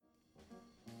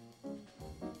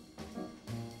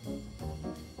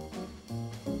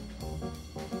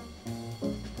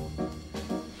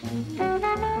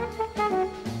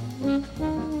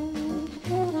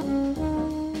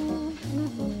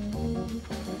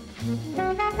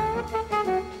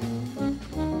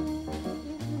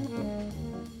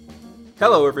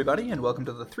Hello, everybody, and welcome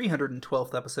to the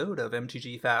 312th episode of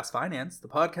MTG Fast Finance, the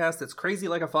podcast that's crazy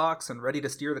like a fox and ready to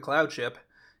steer the cloud ship.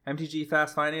 MTG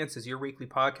Fast Finance is your weekly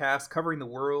podcast covering the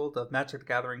world of Magic the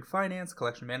Gathering finance,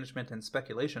 collection management, and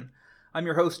speculation. I'm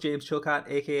your host, James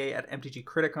Chilcott, aka at MTG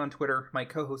Critic on Twitter. My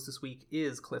co-host this week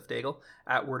is Cliff Daigle,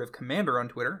 at Word of Commander on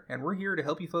Twitter, and we're here to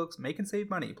help you folks make and save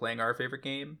money playing our favorite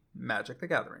game, Magic the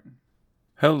Gathering.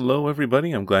 Hello,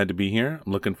 everybody. I'm glad to be here.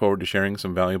 I'm looking forward to sharing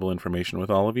some valuable information with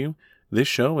all of you. This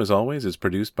show, as always, is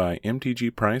produced by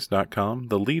MTGPrice.com,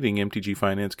 the leading MTG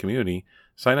finance community.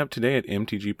 Sign up today at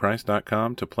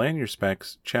MTGPrice.com to plan your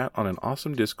specs, chat on an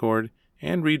awesome Discord,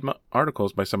 and read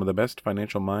articles by some of the best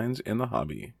financial minds in the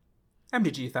hobby.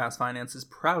 MTG Fast Finance is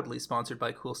proudly sponsored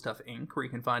by Cool Stuff Inc., where you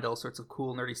can find all sorts of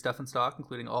cool, nerdy stuff in stock,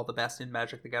 including all the best in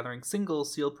Magic the Gathering single,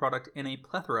 sealed product, and a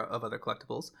plethora of other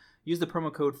collectibles. Use the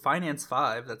promo code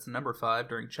FINANCE5, that's the number 5,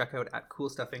 during checkout at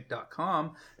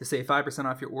CoolStuffInc.com to save 5%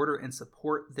 off your order and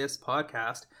support this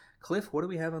podcast. Cliff, what do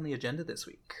we have on the agenda this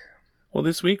week? Well,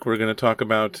 this week we're going to talk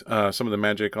about some of the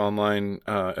Magic Online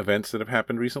events that have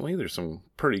happened recently. There's some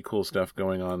pretty cool stuff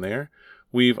going on there.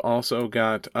 We've also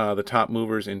got the top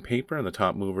movers in paper and the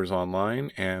top movers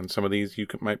online, and some of these you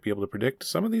might be able to predict.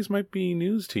 Some of these might be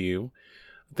news to you.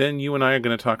 Then you and I are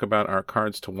going to talk about our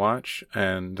cards to watch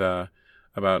and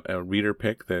about a reader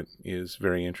pick that is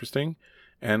very interesting.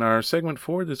 And our segment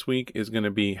 4 this week is going to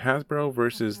be Hasbro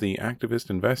versus the activist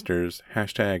investors,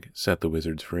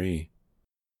 #SetTheWizardsFree.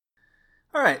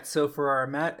 All right, so for our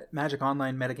Magic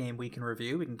Online Metagame Week in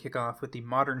Review, we can kick off with the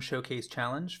Modern Showcase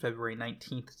Challenge, February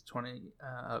 19th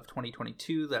of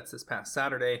 2022. That's this past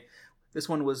Saturday. This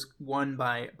one was won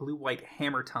by Blue-White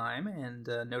Hammer Time, and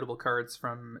notable cards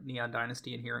from Neon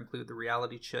Dynasty in here include the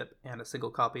Reality Chip and a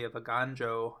single copy of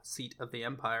Aganjo, Seat of the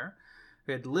Empire.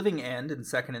 We had Living End in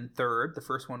second and third. The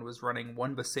first one was running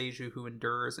 1 Boseiju Who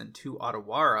Endures and 2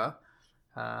 Otawara,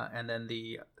 and then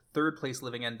the third place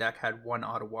Living End deck had 1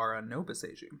 Otawara, no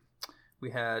Boseiju.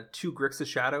 We had 2 Grixis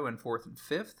Shadow in 4th and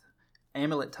 5th,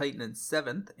 Amulet Titan in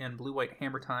 7th, and Blue-White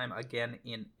Hammer Time again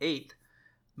in 8th.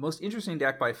 The most interesting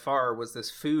deck by far was this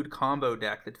food combo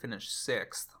deck that finished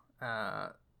 6th.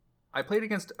 I played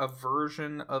against a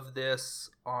version of this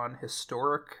on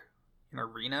Historic in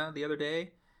Arena the other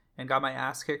day and got my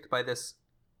ass kicked by this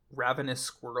Ravenous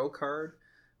Squirrel card,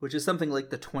 which is something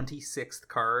like the 26th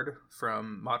card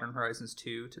from Modern Horizons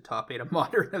 2 to top 8 a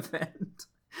Modern event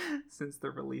since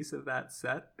the release of that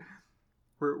set.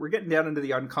 We're getting down into the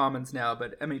uncommons now,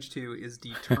 but MH2 is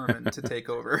determined to take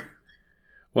over.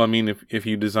 Well, I mean, if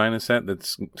you design a set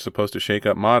that's supposed to shake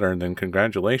up Modern, then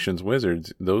congratulations,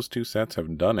 Wizards. Those 2 sets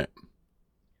have done it.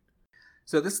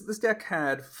 So this deck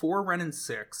had 4 Wrenn and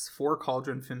 6, 4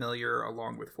 Cauldron Familiar,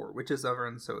 along with 4 Witch's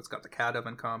Oven, so it's got the Cat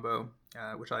Oven combo,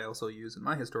 which I also use in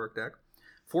my Historic deck.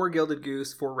 4 Gilded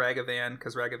Goose, 4 Ragavan,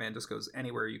 because Ragavan just goes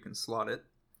anywhere you can slot it.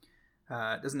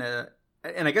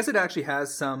 And I guess it actually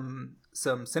has some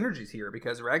synergies here,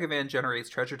 because Ragavan generates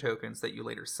treasure tokens that you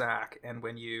later sack, and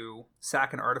when you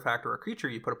sack an artifact or a creature,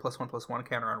 you put a +1/+1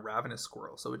 counter on Ravenous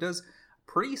Squirrel. So it does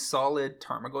pretty solid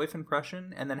Tarmogoyf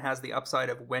impression, and then has the upside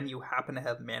of when you happen to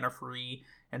have mana free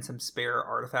and some spare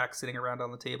artifacts sitting around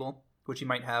on the table, which you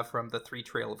might have from the 3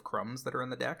 Trail of Crumbs that are in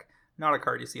the deck. Not a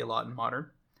card you see a lot in Modern.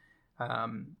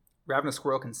 Ravenous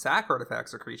Squirrel can sack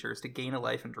artifacts or creatures to gain a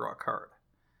life and draw a card.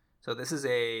 So this is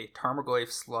a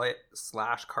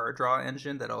Tarmogoyf / card draw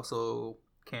engine that also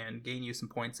can gain you some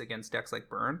points against decks like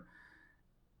Burn.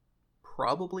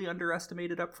 Probably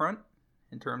underestimated up front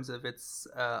in terms of its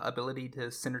ability to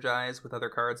synergize with other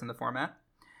cards in the format.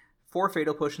 4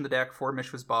 Fatal Push in the deck, 4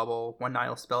 Mishra's Bauble, 1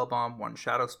 Nile Spellbomb, 1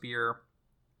 Shadow Spear,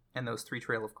 and those 3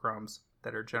 Trail of Crumbs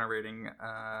that are generating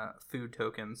food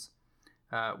tokens.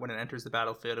 When it enters the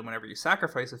battlefield, and whenever you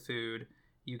sacrifice a food,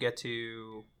 you get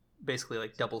to basically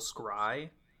like double scry.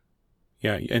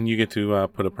 Yeah, and you get to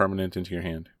put a permanent into your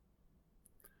hand.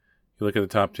 You look at the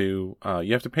top 2.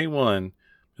 You have to pay 1.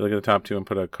 You look at the top 2 and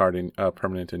put a card in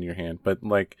permanent in your hand. But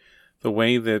like the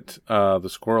way that the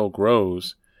squirrel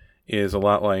grows is a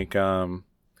lot like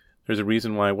there's a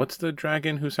reason why. What's the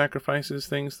dragon who sacrifices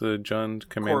things? The Jund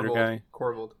commander guy.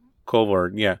 Korvold.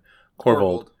 Yeah,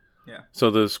 Korvold. Yeah. So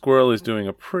the squirrel is doing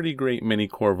a pretty great mini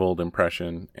Korvold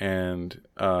impression, and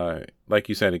like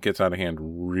you said, it gets out of hand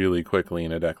really quickly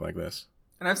in a deck like this.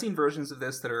 And I've seen versions of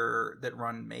this that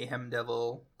run Mayhem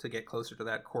Devil to get closer to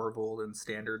that Korvold and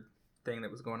standard thing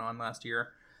that was going on last year.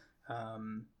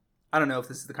 I don't know if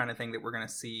this is the kind of thing that we're going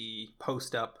to see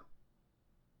post up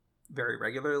very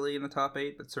regularly in the top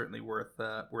 8, but certainly worth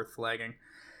flagging.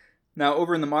 Now,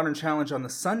 over in the Modern Challenge on the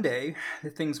Sunday,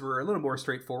 things were a little more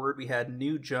straightforward. We had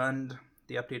new Jund,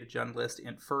 the updated Jund list,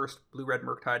 in first, Blue-Red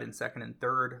Murktide in second and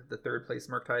third, the third place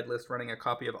Murktide list running a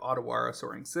copy of Ottawara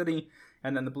Soaring City,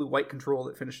 and then the Blue-White Control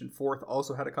that finished in fourth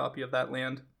also had a copy of that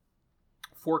land.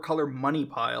 4-color Money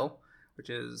Pile, which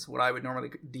is what I would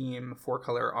normally deem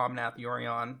 4-color Omnath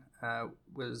Yorion,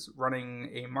 was running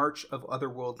a March of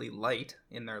Otherworldly Light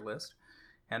in their list.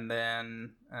 And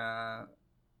then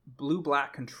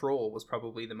Blue-Black Control was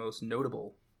probably the most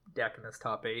notable deck in this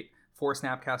top 8. 4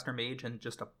 Snapcaster Mage and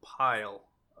just a pile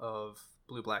of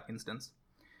Blue-Black instants.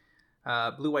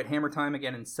 Blue-White Hammer Time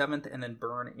again in 7th, and then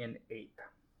Burn in 8th.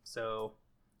 So,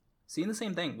 seeing the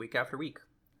same thing week after week.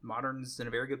 Modern's in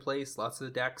a very good place. Lots of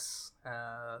the decks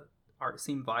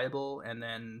seem viable, and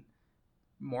then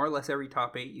more or less every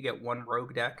top 8 you get one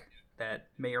rogue deck that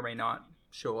may or may not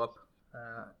show up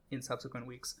in subsequent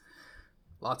weeks.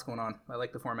 Lots going on. I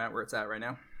like the format where it's at right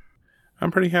now. I'm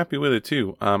pretty happy with it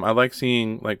too. I like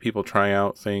seeing like people try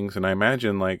out things, and I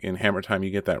imagine like in Hammer Time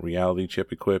you get that reality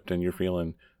chip equipped and you're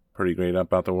feeling pretty great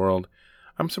about the world.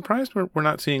 I'm surprised we're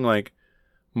not seeing like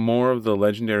more of the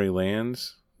legendary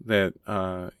lands that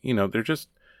they're just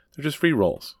free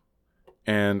rolls.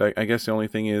 And I guess the only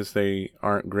thing is they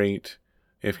aren't great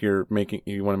if you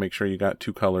want to make sure you got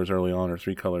 2 colors early on or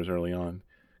 3 colors early on,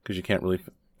 because you can't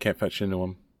fetch into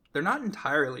them. They're not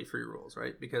entirely free rules,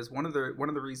 right? Because one of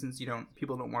the reasons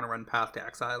people don't want to run Path to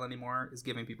Exile anymore is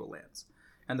giving people lands.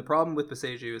 And the problem with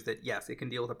Boseiju is that yes, it can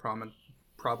deal with a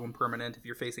problem permanent. If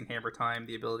you're facing Hammer Time,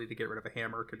 the ability to get rid of a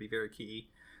hammer could be very key.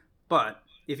 But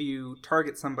if you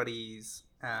target somebody's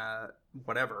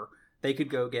whatever, they could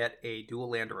go get a dual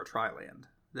land or a tri-land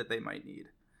that they might need.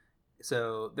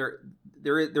 So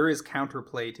there is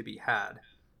counterplay to be had,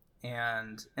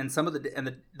 and some of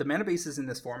the mana bases in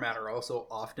this format are also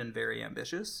often very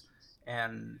ambitious,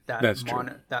 and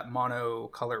that mono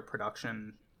color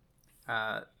production,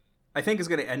 I think, is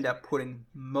going to end up putting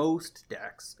most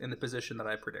decks in the position that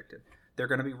I predicted. They're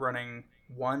going to be running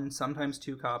 1, sometimes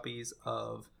 2 copies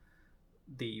of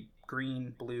the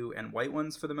green, blue, and white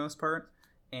ones for the most part,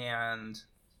 and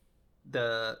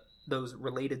those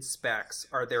related specs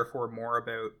are therefore more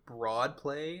about broad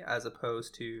play as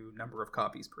opposed to number of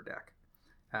copies per deck.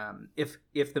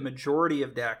 If the majority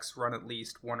of decks run at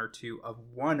least 1 or 2 of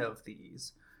one of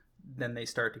these, then they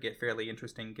start to get fairly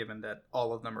interesting, given that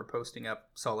all of them are posting up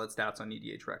solid stats on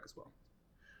EDHREC as well.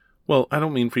 Well, I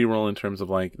don't mean free roll in terms of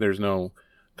like there's no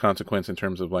consequence in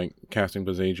terms of like casting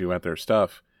Boseiju at their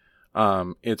stuff.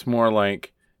 It's more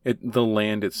like the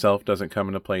land itself doesn't come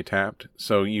into play tapped,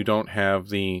 so you don't have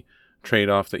the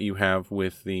trade-off that you have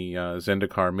with the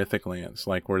Zendikar Mythic lands,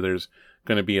 like where there's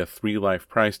going to be a 3 life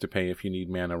price to pay if you need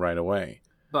mana right away.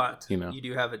 But you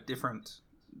do have a different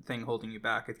thing holding you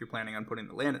back if you're planning on putting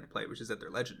the land into play, which is that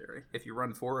they're legendary. If you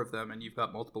run 4 of them and you've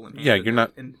got multiple in hand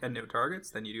and no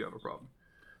targets, then you do have a problem.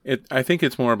 I think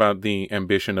it's more about the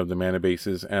ambition of the mana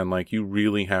bases, and like you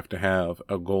really have to have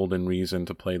a golden reason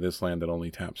to play this land that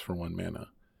only taps for 1 mana.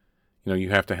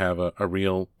 You have to have a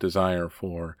real desire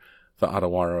for the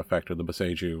Ottawara effect or the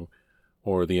Boseiju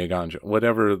or the Aganja,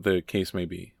 whatever the case may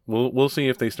be. We'll see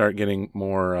if they start getting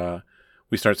more.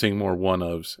 We start seeing more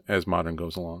one-ofs as Modern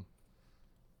goes along.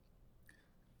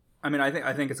 I mean,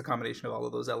 I think it's a combination of all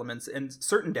of those elements, and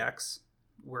certain decks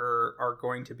are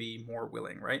going to be more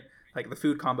willing, right? Like the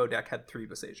food combo deck had 3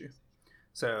 Boseiju.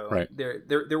 So right.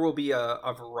 there will be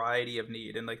a variety of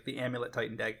need, and like the Amulet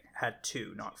Titan deck had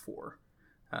 2, not 4.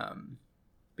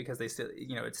 Because they still,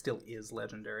 it still is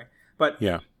legendary. But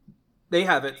yeah, they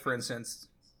have it, for instance,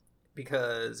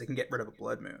 because it can get rid of a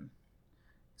Blood Moon.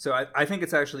 So I think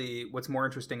it's actually, what's more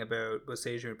interesting about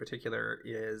Boseiju in particular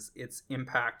is its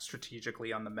impact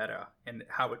strategically on the meta and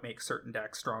how it makes certain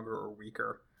decks stronger or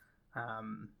weaker.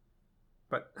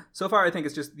 But so far, I think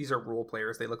it's just, these are role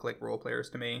players. They look like role players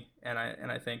to me. And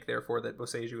I think, therefore, that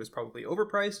Boseiju is probably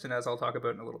overpriced. And as I'll talk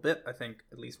about in a little bit, I think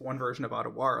at least one version of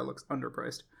Ottawara looks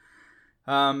underpriced.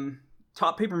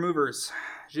 Top paper movers.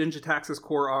 Jin Jitaxi's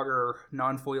Core Augur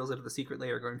non-foils out of the Secret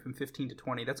Lair going from 15 to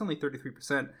 20. That's only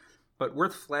 33%. But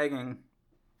worth flagging,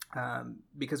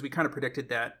 because we kind of predicted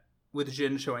that with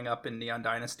Jin showing up in Neon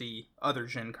Dynasty, other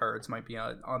Jin cards might be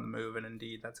on the move. And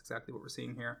indeed, that's exactly what we're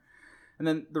seeing here. And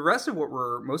then most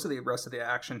of the rest of the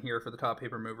action here for the top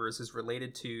paper movers is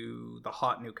related to the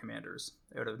hot new commanders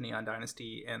out of Neon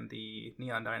Dynasty and the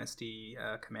Neon Dynasty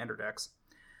commander decks.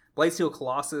 Blightsteel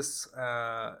Colossus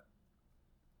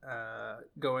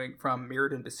going from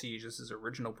Mirrodin Besiege, this is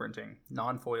original printing,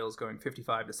 non-foils going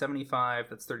 55 to 75,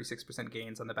 that's 36%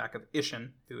 gains on the back of Ishin,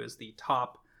 who is the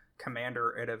top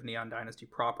commander out of Neon Dynasty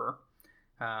proper.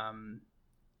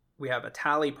 We have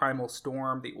Atali Primal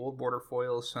Storm, the old border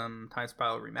foils from Time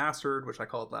Spiral Remastered, which I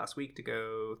called last week to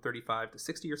go 35 to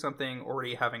 60 or something,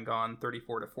 already having gone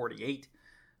 34 to 48.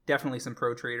 Definitely some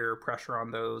Pro Trader pressure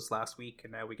on those last week,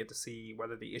 and now we get to see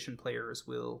whether the Ishin players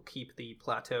will keep the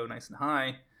plateau nice and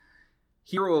high.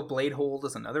 Hero of Bladehold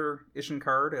is another Ishin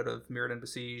card out of Mirrodin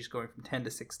Besiege, going from 10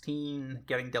 to 16,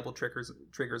 getting double triggers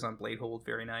on Bladehold,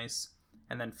 very nice.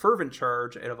 And then Fervent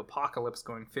Charge out of Apocalypse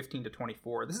going 15 to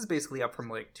 24. This is basically up from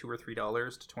like $2 or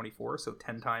 $3 to 24, so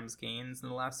 10 times gains in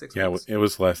the last 6 weeks. Yeah, it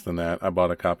was less than that. I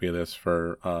bought a copy of this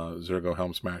for Zergo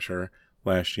Helm Smasher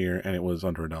last year, and it was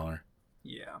under $1.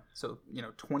 Yeah, so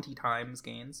 20 times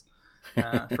gains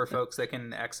for folks that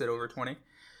can exit over 20.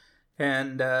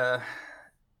 And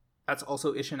that's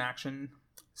also Ishin action.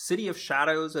 City of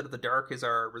Shadows out of the Dark is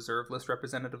our reserve list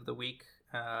representative of the week.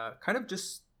 Kind of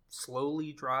just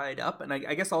slowly dried up, and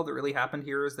I guess all that really happened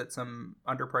here is that some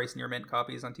underpriced near mint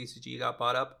copies on TCG got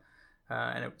bought up,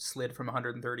 and it slid from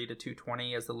 130 to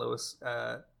 220 as the lowest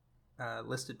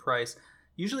listed price.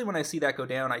 Usually when I see that go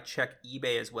down, I check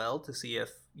eBay as well to see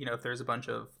if there's a bunch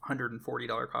of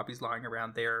 $140 copies lying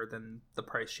around there, then the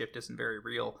price shift isn't very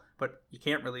real. But you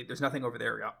can't really, there's nothing over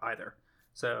there either.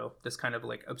 So this kind of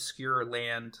like obscure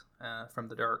land from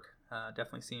the dark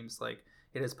definitely seems like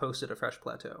it has posted a fresh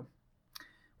plateau.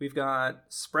 We've got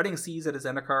Spreading Seas at a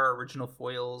Zendikar original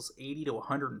foils, 80 to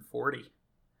 140.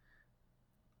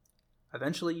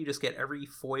 Eventually, you just get every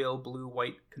foil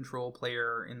blue-white control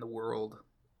player in the world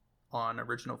on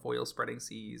original foil Spreading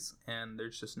Seas, and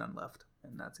there's just none left.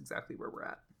 And that's exactly where we're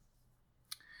at.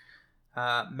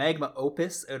 Magma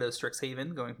Opus out of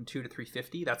Strixhaven, going from 2 to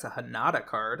 350. That's a Hanada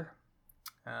card,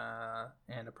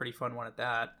 and a pretty fun one at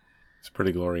that. It's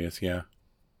pretty glorious, yeah.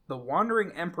 The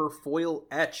Wandering Emperor foil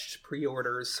etched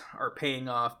pre-orders are paying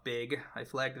off big. I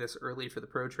flagged this early for the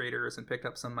Pro Traders and picked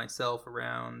up some myself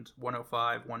around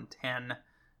 105, 110,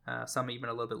 some even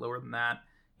a little bit lower than that.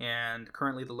 And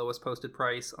currently the lowest posted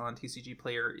price on TCG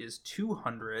Player is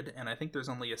 200, and I think there's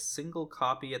only a single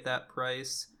copy at that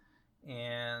price.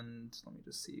 And let me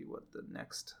just see what the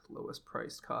next lowest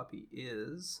priced copy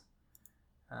is.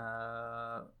 We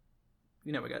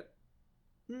got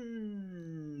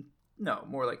no,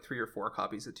 more like 3 or 4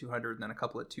 copies at 200 and then a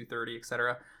couple at 230,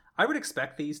 etc. I would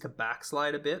expect these to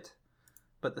backslide a bit,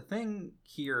 but the thing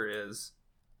here is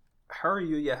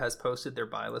Haruya has posted their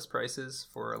buy list prices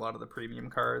for a lot of the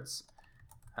premium cards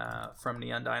from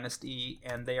Neon Dynasty,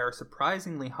 and they are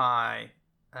surprisingly high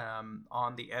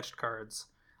on the etched cards,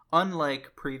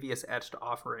 unlike previous etched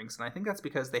offerings. And I think that's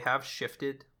because they have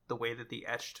shifted the way that the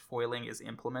etched foiling is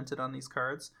implemented on these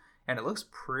cards, and it looks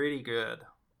pretty good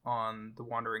on the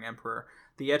Wandering Emperor.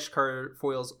 The etched card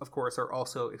foils, of course, are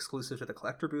also exclusive to the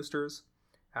collector boosters.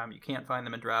 You can't find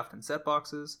them in draft and set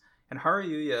boxes. And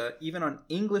Haruya, even on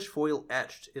English foil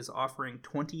etched, is offering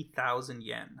 20,000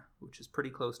 yen, which is pretty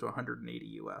close to 180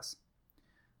 US.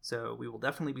 So we will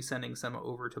definitely be sending some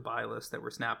over to buy lists that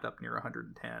were snapped up near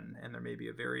 110, and there may be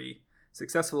a very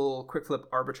successful quick flip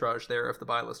arbitrage there if the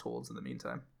buy list holds in the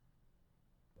meantime.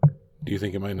 Do you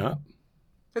think it might not?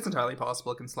 It's entirely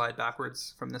possible it can slide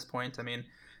backwards from this point. I mean,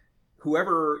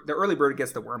 the early bird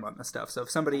gets the worm on this stuff. So if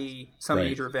some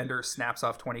major vendor snaps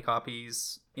off 20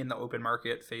 copies in the open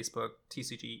market, Facebook,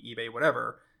 TCG, eBay,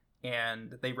 whatever,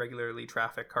 and they regularly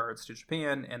traffic cards to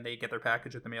Japan and they get their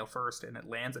package at the mail first and it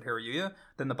lands at Haruya,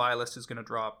 then the buy list is going to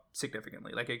drop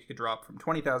significantly. Like it could drop from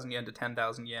 20,000 yen to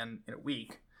 10,000 yen in a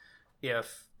week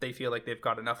if they feel like they've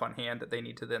got enough on hand that they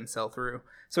need to then sell through,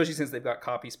 especially since they've got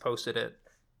copies posted at,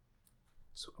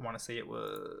 so I want to say it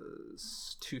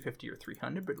was 250 or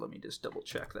 300, but let me just double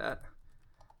check that.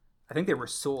 I think they were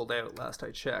sold out last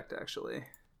I checked, actually.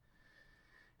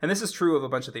 And this is true of a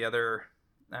bunch of the other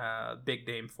big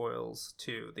name foils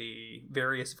too. The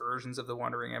various versions of the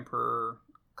Wandering Emperor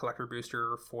collector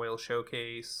booster foil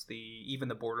showcase, even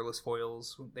the borderless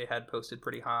foils they had posted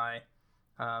pretty high.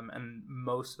 And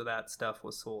most of that stuff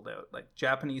was sold out. Like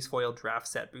Japanese foil draft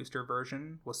set booster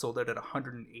version was sold out at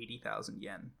 180,000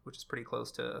 yen, which is pretty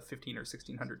close to 15 or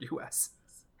 1600 US.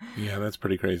 Yeah, that's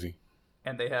pretty crazy.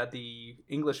 And they had the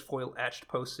English foil etched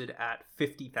posted at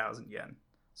 50,000 yen.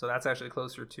 So that's actually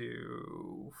closer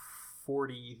to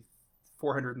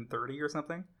 430 or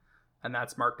something. And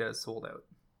that's marked as sold out.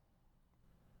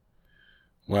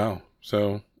 Wow.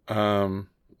 So,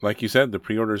 like you said, the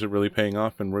pre-orders are really paying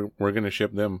off, and we're going to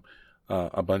ship them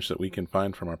a bunch that we can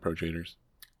find from our Pro Traders.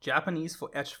 Japanese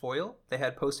etched foil, they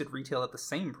had posted retail at the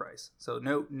same price. So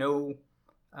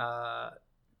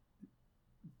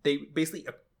they basically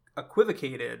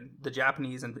equivocated the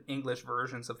Japanese and English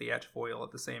versions of the etched foil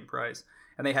at the same price.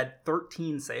 And they had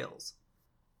 13 sales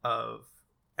of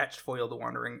etched foil The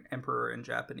Wandering Emperor in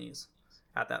Japanese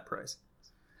at that price.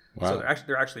 Wow. So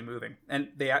they're actually moving, and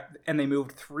they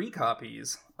moved 3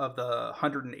 copies of the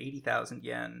 180,000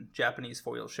 yen Japanese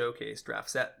foil showcase draft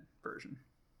set version.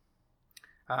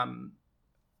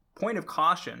 Point of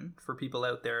caution for people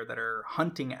out there that are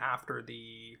hunting after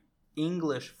the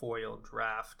English foil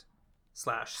draft /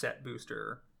 set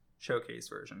booster showcase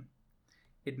version.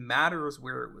 It matters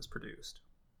where it was produced.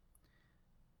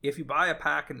 If you buy a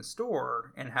pack in the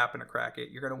store and happen to crack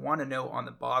it, you're going to want to know on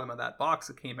the bottom of that box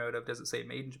it came out of, does it say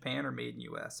made in Japan or made in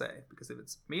USA? Because if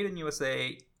it's made in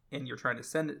USA and you're trying to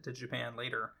send it to Japan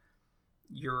later,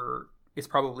 it's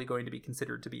probably going to be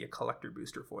considered to be a collector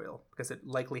booster foil, because it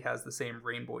likely has the same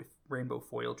rainbow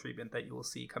foil treatment that you will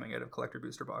see coming out of collector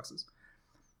booster boxes.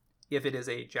 If it is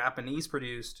a Japanese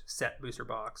produced set booster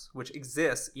box, which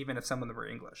exists even if some of them are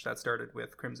English, that started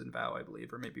with Crimson Vow, I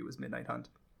believe, or maybe it was Midnight Hunt.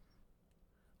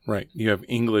 Right. You have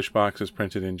English boxes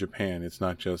printed in Japan. It's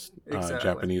not just Exactly.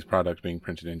 Japanese product being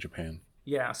printed in Japan.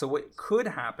 Yeah, so what could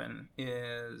happen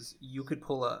is you could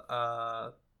pull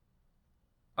a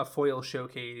foil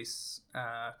showcase,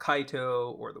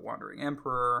 Kaito or the Wandering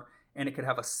Emperor, and it could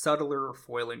have a subtler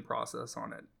foiling process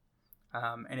on it.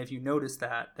 And if you notice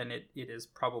that, then it is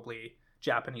probably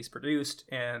Japanese produced,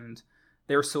 and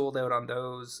they're sold out on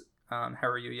those, how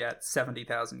are you yet,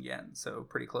 70,000 yen, so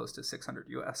pretty close to 600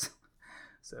 US.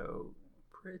 So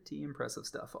pretty impressive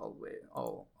stuff all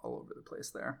over the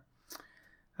place there.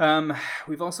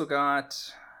 We've also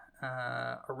got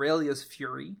Aurelia's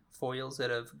Fury foils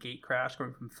out of Gatecrash,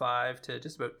 going from 5 to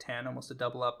just about 10, almost a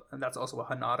double up. And that's also a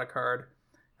Hanada card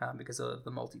because of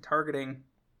the multi-targeting.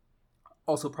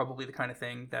 Also probably the kind of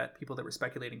thing that people that were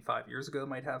speculating 5 years ago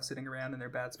might have sitting around in their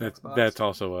bad specs box. That's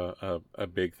also a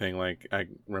big thing. Like, I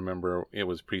remember it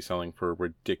was pre-selling for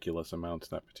ridiculous amounts,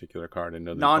 that particular card. And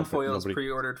non-foils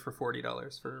pre-ordered for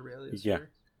 $40 for Aurelia's Fury.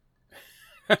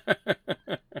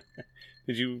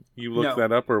 Did you look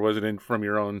that up, or was it from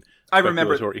your own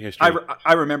speculatory history?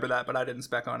 I remember that, but I didn't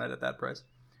spec on it at that price.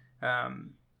 I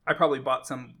probably bought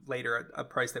some later at a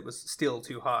price that was still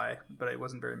too high, but it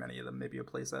wasn't very many of them, maybe a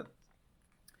playset.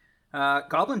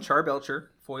 Goblin Charbelcher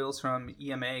foils from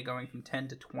EMA going from 10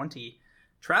 to 20.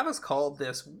 Travis called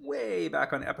this way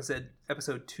back on episode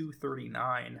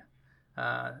 239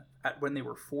 when they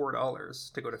were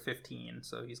 $4 to go to 15,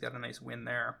 so he's got a nice win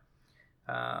there.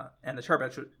 And the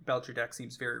Charbelcher deck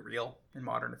seems very real in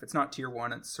Modern. If it's not tier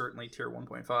 1, it's certainly tier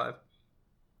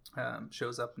 1.5.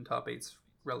 Shows up in top 8s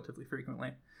relatively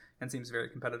frequently and seems very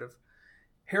competitive.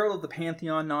 Herald of the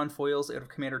Pantheon non-foils out of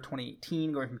Commander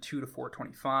 2018 going from 2 to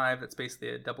 425. That's basically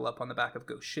a double up on the back of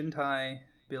Ghost Shintai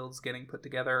builds getting put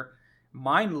together.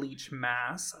 Mind Leech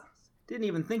Mass. Didn't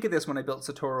even think of this when I built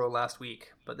Satoru last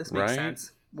week, but this makes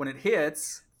sense. When it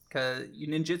hits, because you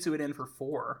ninjutsu it in for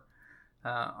 4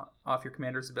 off your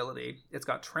commander's ability. It's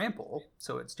got trample,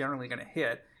 so it's generally going to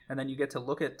hit, and then you get to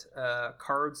look at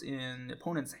cards in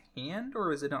opponent's hand,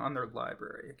 or is it on their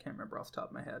library? I can't remember off the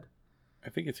top of my head. I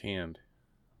think it's hand.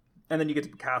 And then you get to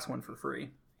cast one for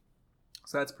free.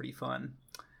 So that's pretty fun.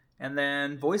 And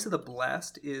then Voice of the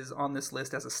Blessed is on this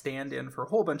list as a stand-in for a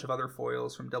whole bunch of other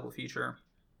foils from Double Feature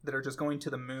that are just going to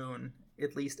the moon,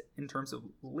 at least in terms of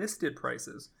listed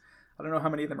prices. I don't know how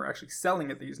many of them are actually selling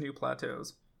at these new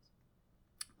plateaus.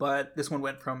 But this one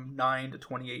went from $9 to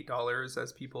 $28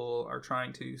 as people are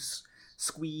trying to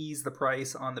squeeze the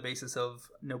price on the basis of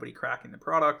nobody cracking the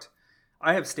product.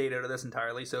 I have stayed out of this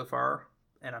entirely so far,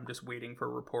 and I'm just waiting for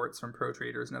reports from pro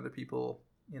traders and other people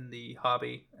in the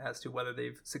hobby as to whether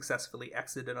they've successfully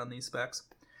exited on these specs.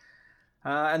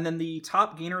 And then the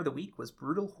top gainer of the week was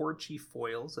Brutal Horde Chief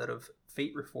foils out of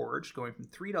Fate Reforged, going from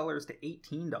 $3 to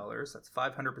 $18. That's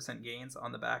 500% gains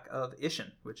on the back of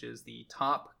Isshin, which is the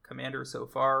top commander so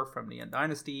far from Neon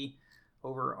Dynasty.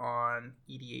 Over on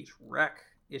EDH Rec,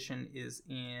 Isshin is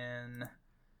in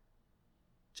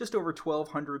just over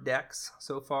 1,200 decks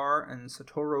so far, and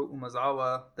Satoru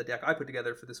Umezawa, the deck I put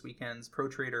together for this weekend's Pro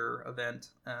Trader event,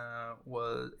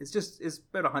 is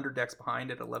about 100 decks behind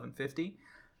at 1,150.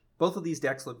 Both of these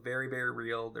decks look very, very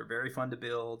real. They're very fun to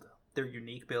build. They're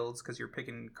unique builds because you're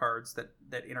picking cards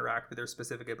that interact with their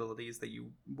specific abilities that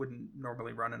you wouldn't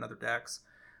normally run in other decks.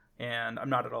 And I'm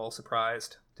not at all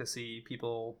surprised to see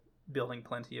people building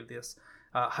plenty of this.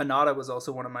 Hanada was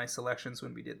also one of my selections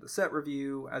when we did the set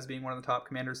review as being one of the top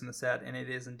commanders in the set, and it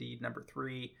is indeed number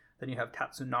 3. Then you have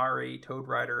Tatsunari, Toad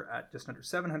Rider at just under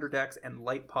 700 decks, and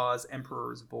Light Paws,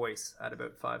 Emperor's Voice at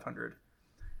about 500.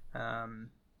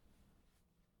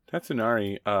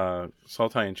 Tatsunari,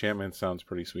 Sultai Enchantment sounds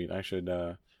pretty sweet. I should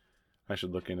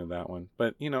look into that one.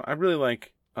 But, I really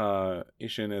like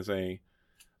Isshin as a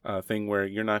thing where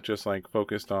you're not just like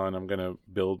focused on, I'm going to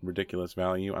build ridiculous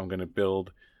value. I'm going to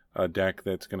build a deck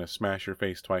that's going to smash your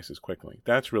face twice as quickly.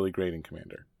 That's really great in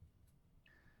Commander.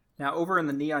 Now, over in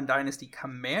the Neon Dynasty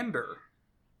Commander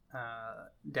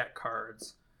deck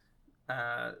cards,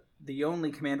 the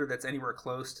only commander that's anywhere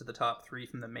close to the top 3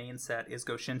 from the main set is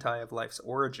Goshintai of Life's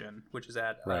Origin, which is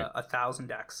at 1,000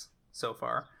 decks so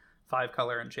far.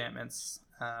 5-color enchantments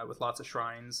with lots of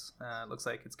shrines. Looks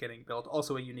like it's getting built.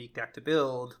 Also a unique deck to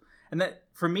build. And that,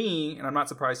 for me, and I'm not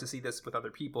surprised to see this with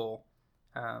other people,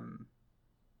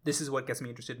 this is what gets me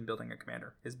interested in building a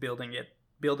commander, is building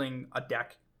a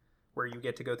deck where you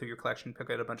get to go through your collection, pick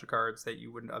out a bunch of cards that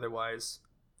you wouldn't otherwise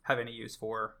have any use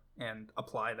for, and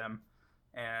apply them,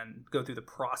 and go through the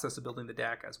process of building the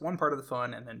deck as one part of the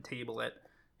fun, and then table it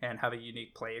and have a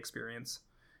unique play experience.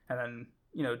 And then,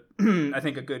 you know, I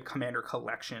think a good commander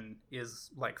collection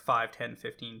is like 5, 10,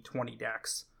 15, 20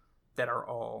 decks that are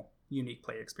all unique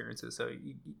play experiences. So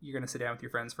you're going to sit down with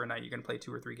your friends for a night, you're going to play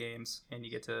 2 or 3 games, and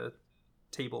you get to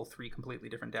table 3 completely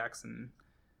different decks and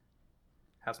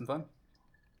have some fun.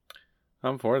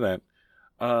 I'm for that.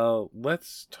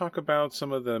 Let's talk about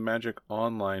some of the Magic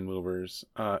Online movers.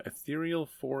 Ethereal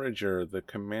Forager, the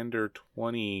Commander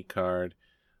 20 card,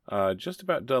 just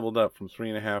about doubled up from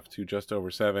 3.5 to just over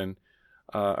 7.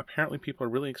 Apparently people are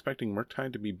really expecting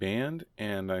Murktide to be banned,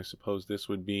 and I suppose this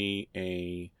would be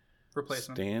a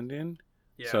replacement stand-in.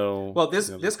 Yeah. So, well,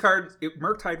 this card,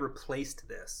 Murktide replaced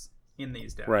this in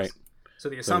these decks. Right. So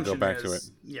the assumption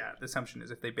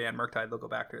is if they ban Murktide, they'll go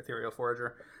back to Ethereal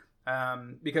Forager.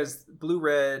 Because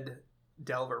Blue-Red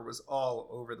Delver was all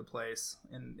over the place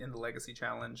in the Legacy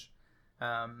Challenge.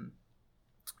 And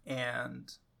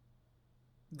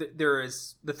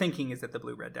the thinking is that the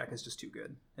Blue-Red deck is just too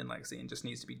good in Legacy and just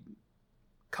needs to be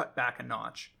cut back a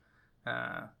notch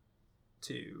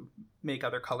to make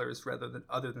other colors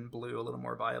other than blue a little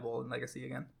more viable in Legacy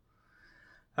again.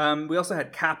 We also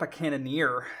had Kappa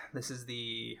Cannoneer. This is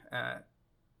it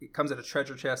comes at a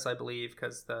treasure chest, I believe,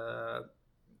 because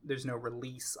there's no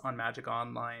release on Magic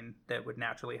Online that would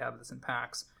naturally have this in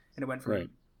packs, and it went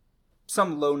from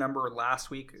some low number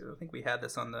last week. I think we had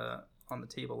this on the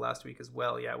table last week as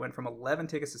well. Yeah, it went from 11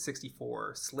 tickets to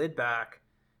 64, slid back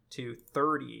to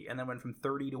 30, and then went from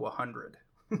 30 to 100.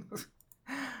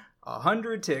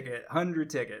 100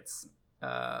 tickets.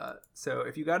 So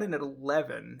if you got in at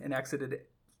 11 and exited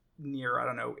near, I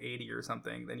don't know, 80 or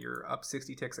something, then you're up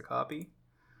 60 ticks a copy.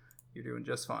 You're doing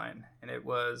just fine. And it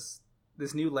was...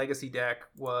 This new Legacy deck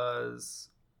was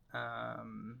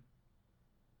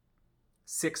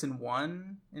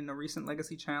 6-1 in a recent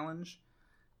Legacy Challenge,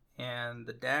 and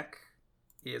the deck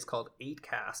is called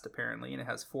 8-Cast apparently, and it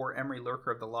has 4 Emry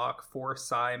Lurker of the Loch, 4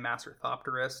 Psy Master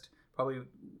Thopterist. Probably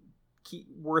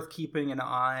worth keeping an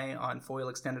eye on foil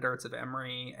Extended Arts of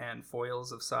Emry and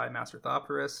foils of Psy Master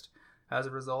Thopterist as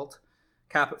a result.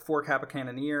 4 Kappa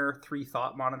Cannoneer, 3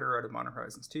 Thought Monitor out of Modern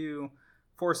Horizons 2.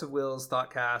 Force of Wills,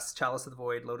 Thoughtcast, Chalice of the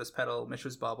Void, Lotus Petal,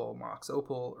 Mishra's Bauble, Mox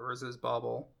Opal, Urza's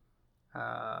Bauble,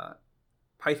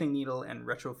 Pithing Needle, and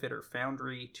Retrofitter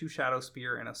Foundry, 2 Shadow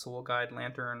Spear, and a Soul Guide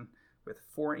Lantern, with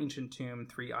 4 Ancient Tomb,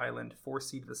 3 Island, 4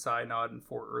 Seed of the Synod, and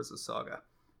 4 Urza's Saga.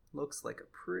 Looks like a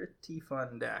pretty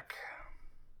fun deck.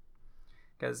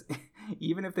 Because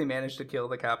even if they manage to kill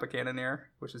the Kappa Cannoneer,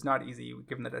 which is not easy,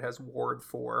 given that it has Ward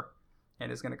 4,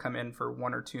 and is going to come in for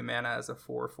 1 or 2 mana as a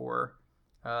 4/4,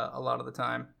 a lot of the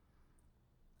time.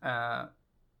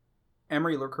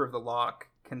 Emry Lurker of the Loch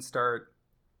can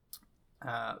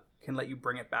let you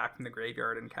bring it back from the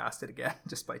graveyard and cast it again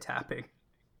just by tapping.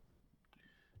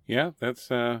 Yeah, that's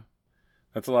a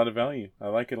lot of value. I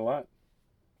like it a lot.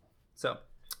 So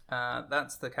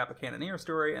that's the Kappa Cannoneer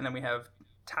story, and then we have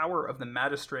Tower of the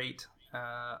Magistrate.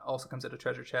 Also comes at a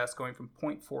treasure chest, going from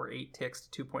 0.48 ticks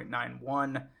to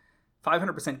 2.91.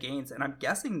 500% gains, and I'm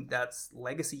guessing that's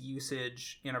Legacy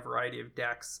usage in a variety of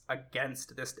decks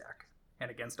against this deck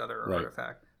and against other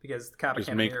artifact, because the Kappa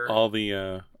Cannoneer... Just make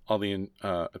all the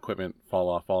equipment fall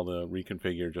off, all the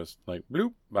reconfigure, just like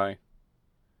bloop, bye.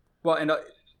 Well,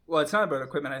 it's not about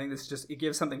equipment. I think this is just, it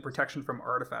gives something protection from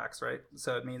artifacts, right?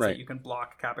 So it means that you can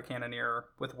block Kappa Cannoneer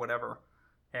with whatever,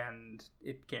 and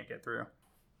it can't get through.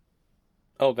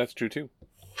 Oh, that's true too.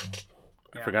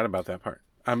 I forgot about that part.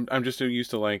 I'm just so used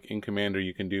to, like, in Commander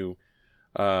you can do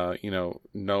no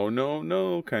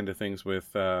kind of things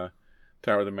with Tower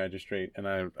of the Magistrate, and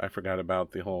I forgot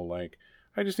about the whole, like,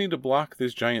 I just need to block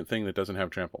this giant thing that doesn't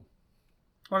have trample.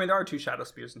 Well, I mean, there are 2 Shadow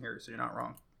Spears in here, so you're not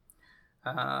wrong.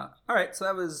 Alright, so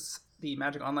that was the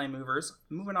Magic Online movers.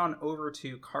 Moving on over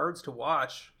to cards to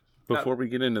watch. Before we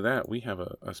get into that, we have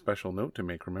a special note to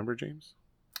make, remember, James?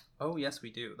 Oh, yes,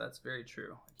 we do. That's very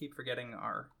true. I keep forgetting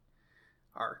our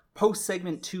our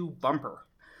post-segment 2 bumper.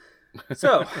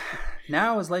 So,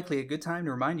 now is likely a good time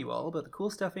to remind you all about the Cool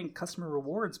Stuff Inc. customer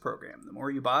rewards program. The more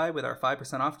you buy with our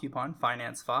 5% off coupon,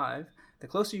 Finance5, the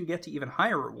closer you get to even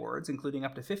higher rewards, including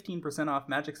up to 15% off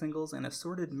Magic Singles and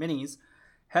assorted minis.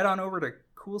 Head on over to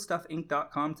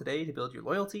CoolStuffInc.com today to build your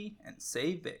loyalty and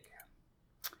save big.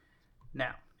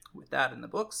 Now, with that in the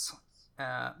books,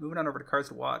 moving on over to Cards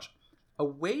to Watch. A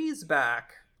ways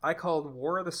back, I called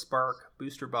War of the Spark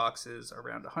booster boxes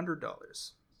around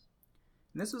 $100.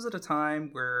 And this was at a time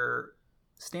where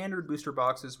standard booster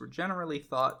boxes were generally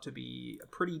thought to be a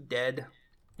pretty dead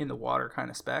in the water kind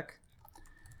of spec.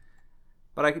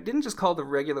 But I didn't just call the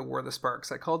regular War of the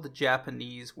Sparks, I called the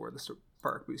Japanese War of the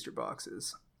Spark booster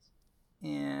boxes.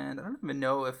 And I don't even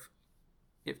know if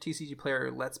TCG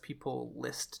Player lets people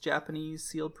list Japanese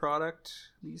sealed product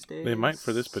these days. They might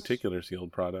for this particular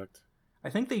sealed product. I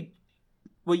think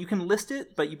well, you can list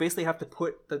it, but you basically have to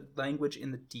put the language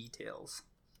in the details.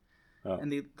 Oh.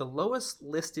 And the lowest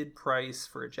listed price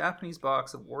for a Japanese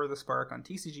box of War of the Spark on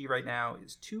TCG right now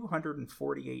is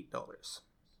 $248.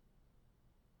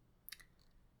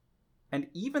 And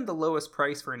even the lowest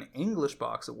price for an English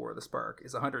box of War of the Spark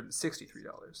is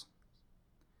 $163.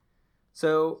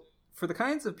 So, for the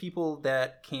kinds of people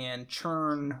that can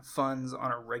churn funds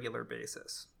on a regular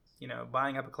basis,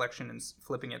 buying up a collection and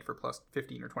flipping it for plus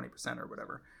 15 or 20% or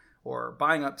whatever, or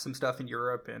buying up some stuff in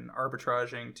Europe and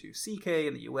arbitraging to CK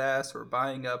in the US, or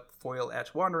buying up foil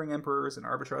etch Wandering Emperors and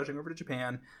arbitraging over to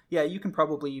Japan, yeah, you can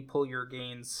probably pull your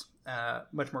gains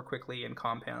much more quickly and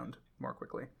compound more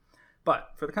quickly.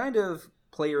 But for the kind of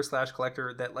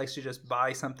player/collector that likes to just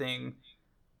buy something,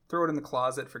 throw it in the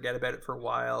closet, forget about it for a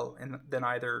while, and then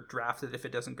either draft it if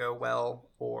it doesn't go well,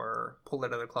 or pull it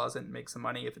out of the closet and make some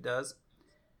money if it does,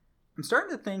 I'm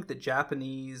starting to think that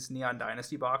Japanese Neon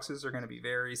Dynasty boxes are going to be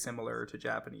very similar to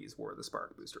Japanese War of the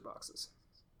Spark booster boxes.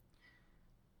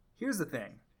 Here's the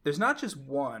thing. There's not just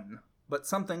one, but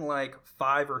something like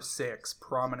 5 or 6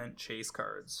 prominent chase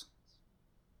cards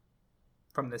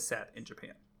from this set in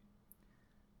Japan.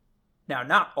 Now,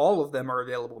 not all of them are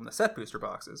available in the set booster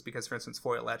boxes, because, for instance,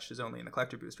 foil etched is only in the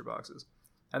collector booster boxes.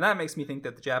 And that makes me think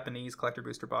that the Japanese collector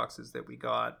booster boxes that we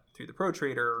got through the Pro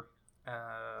Trader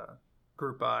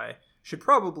group buy should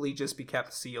probably just be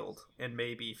kept sealed and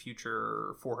maybe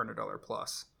future $400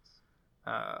 plus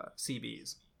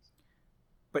CBs.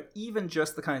 But even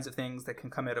just the kinds of things that can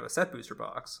come out of a set booster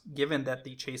box, given that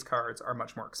the chase cards are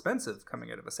much more expensive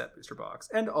coming out of a set booster box,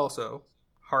 and also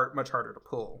much harder to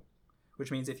pull, which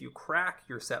means if you crack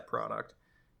your set product,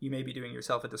 you may be doing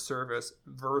yourself a disservice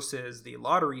versus the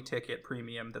lottery ticket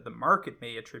premium that the market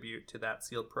may attribute to that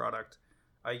sealed product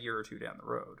a year or two down the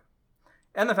road.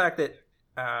 And the fact that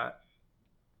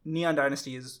Neon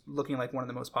Dynasty is looking like one of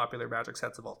the most popular Magic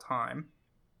sets of all time.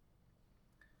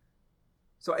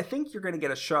 So I think you're going to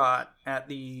get a shot at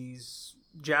these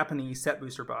Japanese set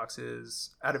booster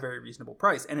boxes at a very reasonable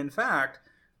price. And in fact,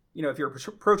 if you're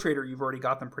a pro trader, you've already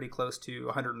got them pretty close to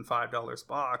 $105 a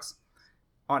box.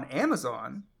 On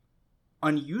Amazon,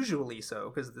 unusually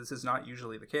so, because this is not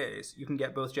usually the case, you can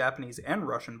get both Japanese and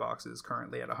Russian boxes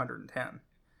currently at $110.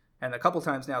 And a couple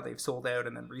times now they've sold out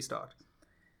and then restocked.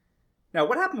 Now,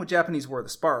 what happened with Japanese War of the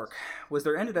Spark was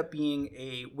there ended up being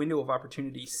a window of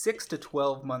opportunity 6 to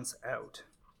 12 months out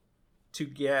to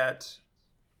get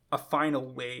a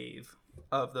final wave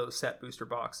of those set booster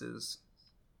boxes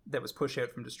that was pushed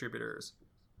out from distributors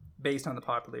based on the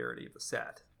popularity of the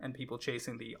set and people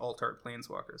chasing the alt-art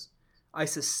Planeswalkers. I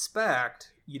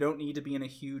suspect you don't need to be in a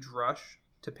huge rush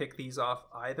to pick these off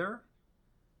either,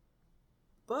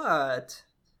 but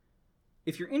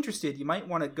if you're interested, you might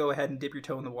want to go ahead and dip your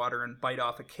toe in the water and bite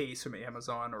off a case from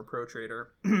Amazon or Pro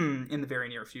Trader in the very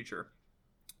near future.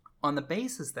 On the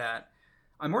basis that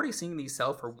I'm already seeing these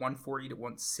sell for $140 to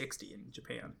 $160 in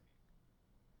Japan,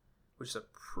 which is a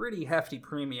pretty hefty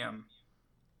premium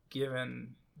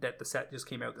given that the set just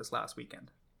came out this last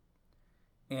weekend.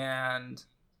 And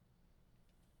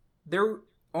there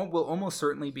will almost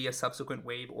certainly be a subsequent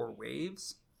wave or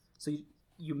waves. So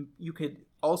you could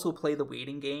also play the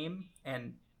waiting game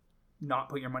and not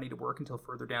put your money to work until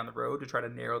further down the road to try to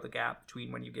narrow the gap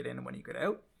between when you get in and when you get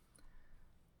out.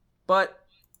 But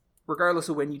regardless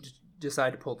of when you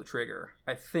decide to pull the trigger,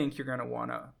 I think you're going to want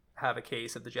to have a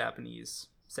case of the Japanese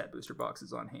set booster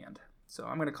boxes on hand. So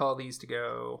I'm going to call these to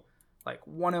go like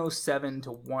 107 to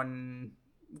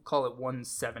call it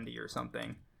 170 or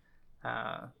something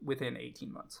within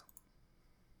 18 months.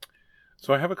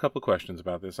 So I have a couple questions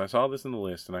about this. I saw this in the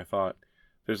list and I thought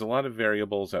there's a lot of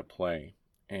variables at play,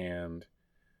 and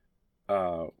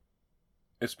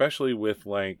especially with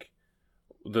like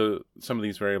some of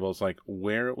these variables, like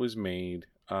where it was made,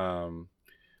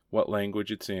 what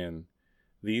language it's in.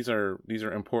 These are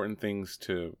important things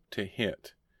to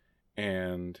hit,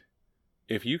 and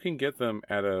if you can get them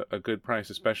at a good price,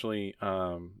 especially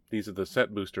these are the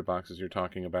set booster boxes you're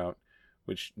talking about,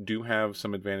 which do have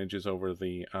some advantages over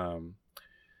the.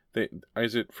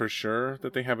 Is it for sure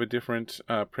that they have a different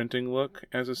printing look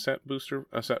as a set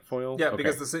foil? Yeah, okay.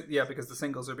 because the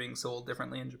singles are being sold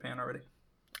differently in Japan already.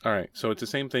 All right, so it's the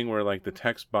same thing where like the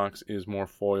text box is more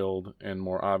foiled and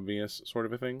more obvious, sort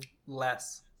of a thing.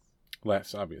 Less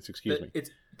obvious. Excuse me.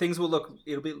 Things will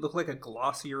look like a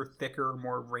glossier, thicker,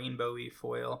 more rainbowy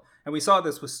foil, and we saw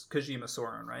this with Kojima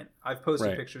Soren, right? I've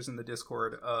posted pictures in the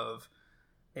Discord of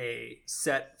a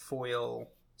set foil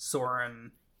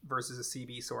Soren versus a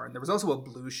CB Soren. There was also a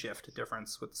blue shift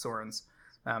difference with Sorens.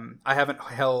 I haven't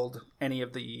held any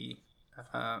of the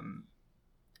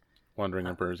Wandering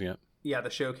Emperors yet. Yeah, the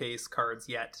showcase cards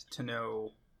yet to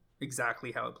know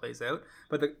exactly how it plays out.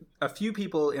 But a few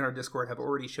people in our Discord have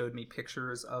already showed me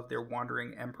pictures of their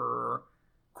Wandering Emperor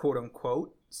quote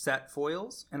unquote set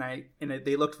foils, and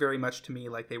they looked very much to me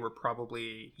like they were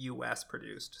probably US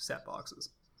produced set boxes.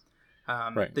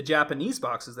 The Japanese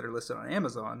boxes that are listed on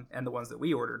Amazon and the ones that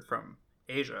we ordered from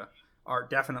Asia are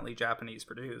definitely Japanese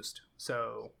produced,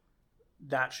 so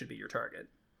that should be your target.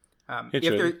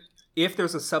 If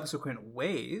there's a subsequent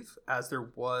wave, as there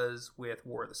was with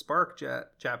War of the Spark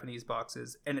Japanese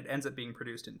boxes, and it ends up being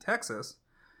produced in Texas,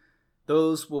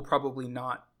 those will probably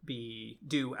not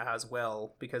do as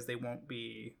well because they won't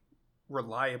be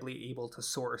reliably able to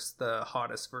source the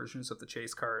hottest versions of the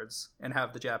chase cards and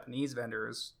have the Japanese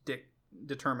vendors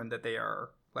determine that they are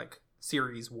like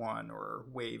Series 1 or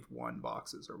Wave 1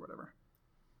 boxes or whatever.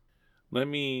 Let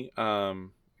me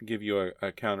give you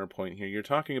a counterpoint here. You're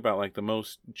talking about like the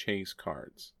most chase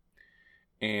cards,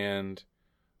 and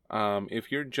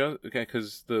if you're just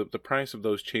because the price of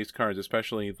those chase cards,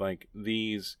 especially like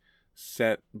these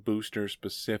set booster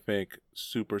specific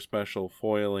super special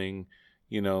foiling,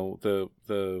 the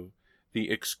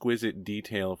exquisite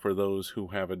detail for those who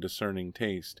have a discerning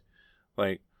taste,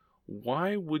 like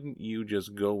why wouldn't you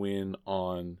just go in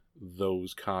on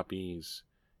those copies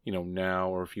now,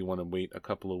 or if you want to wait a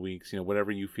couple of weeks,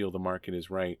 whatever you feel the market is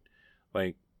right.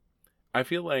 Like, I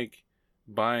feel like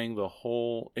buying the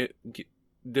whole,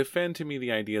 defend to me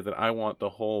the idea that I want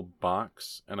the whole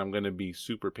box and I'm going to be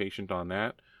super patient on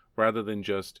that rather than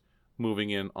just moving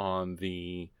in on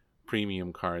the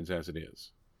premium cards as it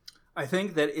is. I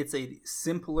think that it's a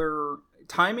simpler,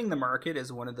 timing the market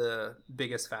is one of the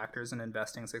biggest factors in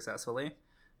investing successfully,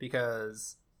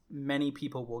 because many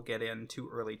people will get in too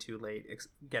early, too late,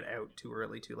 get out too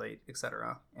early, too late,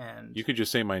 etc. And you could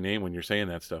just say my name when you're saying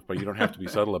that stuff, but you don't have to be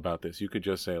subtle about this. You could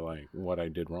just say like what I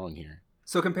did wrong here.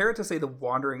 So compare it to, say, the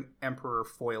Wandering Emperor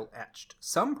foil etched.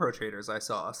 Some pro traders I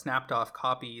saw snapped off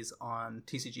copies on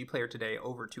TCG Player today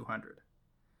over 200.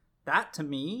 That to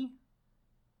me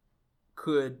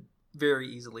could very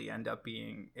easily end up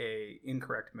being a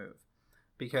incorrect move.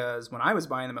 Because when I was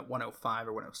buying them at 105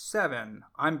 or 107,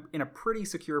 I'm in a pretty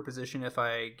secure position if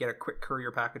I get a quick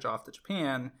courier package off to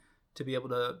Japan to be able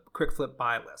to quick flip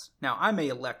buy list. Now, I may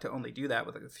elect to only do that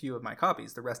with a few of my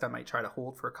copies. The rest I might try to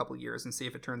hold for a couple years and see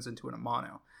if it turns into an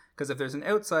mono. Because if there's an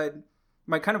outside,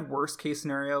 my kind of worst case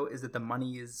scenario is that the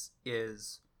money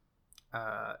is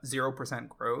 0%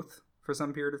 growth for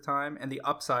some period of time, and the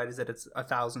upside is that it's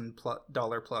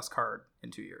 $1,000 plus card in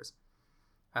 2 years.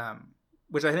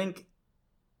 Which I think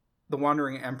the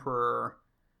Wandering Emperor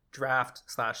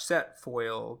draft/set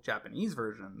foil Japanese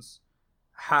versions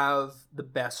have the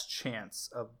best chance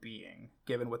of being,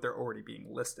 given what they're already being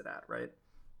listed at, right?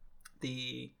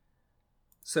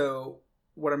 So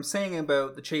what I'm saying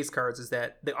about the chase cards is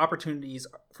that the opportunities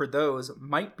for those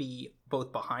might be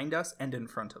both behind us and in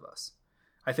front of us.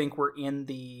 I think we're in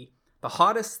the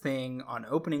hottest thing on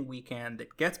opening weekend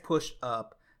that gets pushed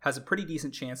up has a pretty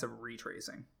decent chance of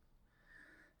retracing.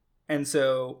 And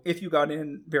so if you got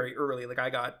in very early, like I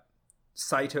got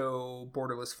Saito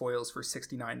borderless foils for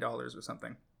 $69 or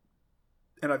something,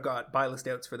 and I've got buy list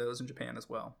outs for those in Japan as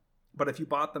well. But if you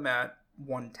bought them at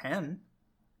 110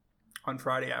 on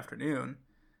Friday afternoon,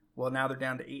 well, now they're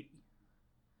down to 80.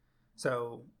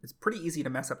 So it's pretty easy to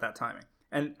mess up that timing.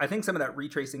 And I think some of that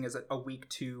retracing is a week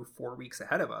to 4 weeks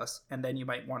ahead of us. And then you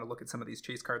might want to look at some of these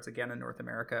chase cards again in North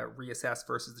America, reassess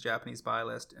versus the Japanese buy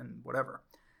list and whatever.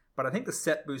 But I think the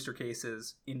set booster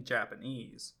cases in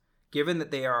Japanese, given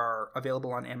that they are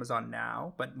available on Amazon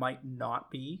now, but might not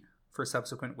be for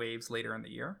subsequent waves later in the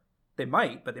year, they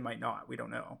might, but they might not. We don't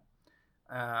know.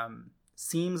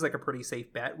 Seems like a pretty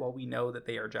safe bet while we know that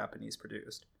they are Japanese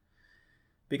produced.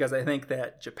 Because I think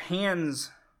that Japan's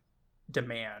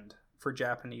demand for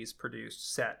Japanese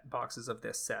produced set boxes of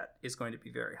this set is going to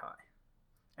be very high.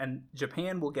 And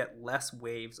Japan will get less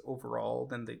waves overall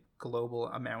than the global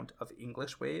amount of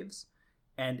English waves.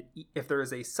 And if there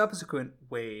is a subsequent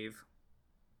wave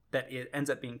that it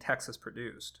ends up being Texas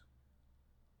produced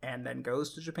and then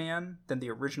goes to Japan, then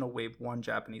the original wave 1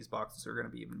 Japanese boxes are going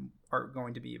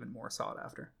to be even more sought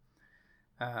after.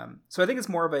 So I think it's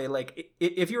more of a, like,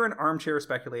 if you're an armchair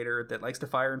speculator that likes to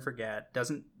fire and forget,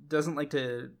 doesn't want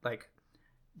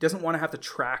to have to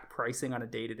track pricing on a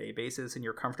day-to-day basis, and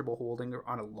you're comfortable holding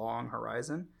on a long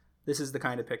horizon, this is the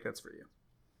kind of pick that's for you.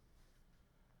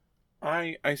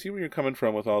 I see where you're coming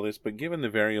from with all this, but given the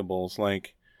variables,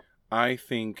 like, I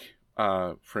think,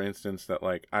 for instance, that,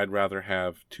 like, I'd rather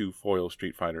have 2 foil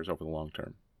Street Fighters over the long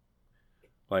term.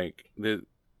 Like, the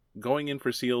going in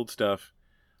for sealed stuff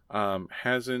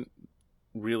hasn't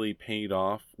really paid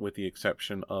off, with the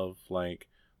exception of, like,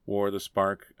 War of the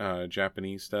Spark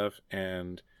Japanese stuff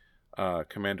and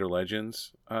Commander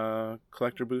Legends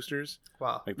collector boosters.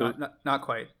 Wow, like not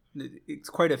quite. It's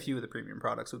quite a few of the premium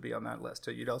products would be on that list.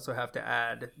 So you'd also have to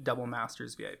add Double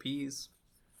Masters VIPs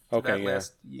to that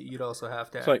list. You'd also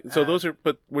have to so those are,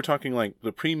 but we're talking like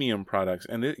the premium products,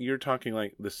 and you're talking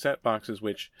like the set boxes,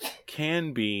 which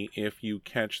can be, if you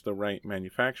catch the right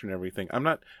manufacturer and everything. I'm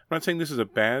not saying this is a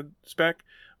bad spec,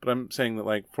 but I'm saying that,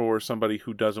 like, for somebody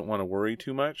who doesn't want to worry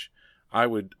too much, I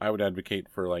would advocate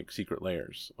for, like, Secret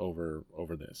Layers over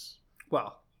this.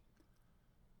 Well,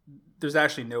 there's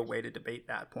actually no way to debate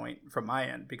that point from my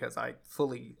end, because I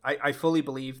fully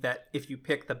believe that if you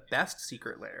pick the best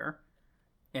Secret Layer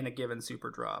in a given super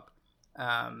drop,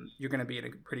 you're going to be in a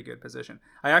pretty good position.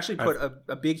 I actually put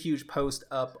a big, huge post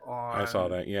up on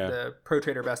the Pro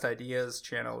Trader Best Ideas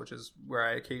channel, which is where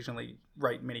I occasionally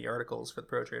write mini articles for the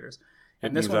Pro Traders.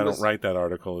 And it means I don't write that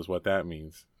article, is what that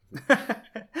means.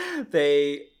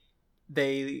 They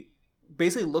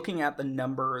basically looking at the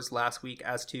numbers last week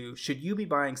as to, should you be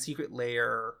buying Secret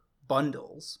Layer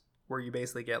bundles where you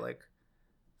basically get like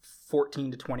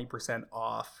 14 to 20%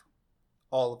 off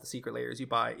all of the Secret Layers you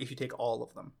buy if you take all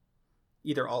of them,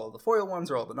 either all of the foil ones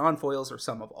or all the non-foils, or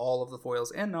some of all of the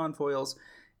foils and non-foils,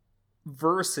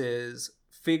 versus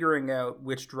figuring out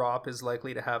which drop is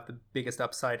likely to have the biggest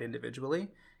upside individually.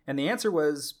 And the answer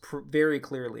was very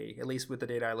clearly, at least with the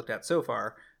data I looked at so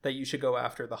far, that you should go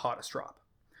after the hottest drop.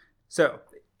 So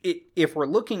if we're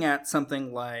looking at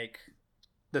something like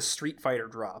the Street Fighter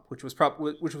drop, which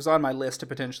was on my list to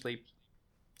potentially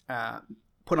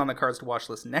put on the cards to watch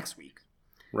list next week,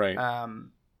 right?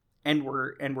 And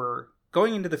we're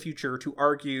going into the future to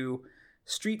argue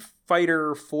Street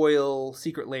Fighter foil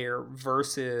Secret Layer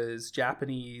versus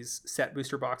Japanese set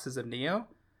booster boxes of Neo,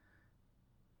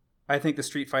 I think the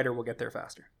Street Fighter will get there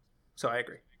faster. So I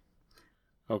agree.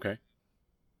 Okay.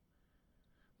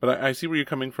 But I see where you're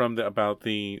coming from about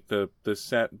the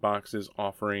set boxes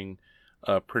offering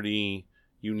a pretty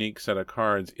unique set of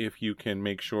cards if you can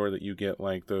make sure that you get,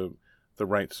 like, the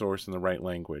right source and the right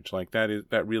language. Like,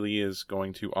 that really is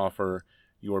going to offer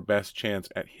your best chance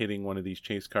at hitting one of these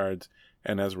chase cards,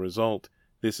 and as a result,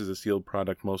 this is a sealed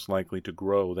product most likely to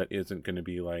grow that isn't going to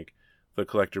be like the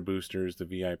collector boosters, the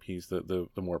VIPs,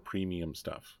 the more premium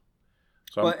stuff.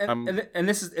 So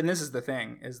this is the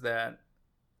thing, is that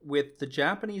with the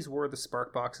Japanese War of the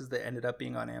Spark boxes that ended up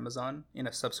being on Amazon in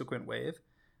a subsequent wave,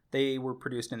 they were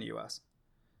produced in the US.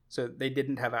 So they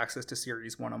didn't have access to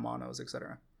Series 1 Amanos,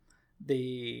 etc.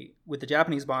 With the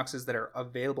Japanese boxes that are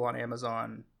available on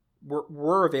Amazon,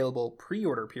 were available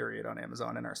pre-order period on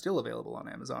Amazon and are still available on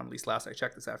Amazon, at least last I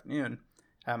checked this afternoon,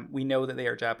 we know that they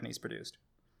are Japanese produced.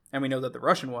 And we know that the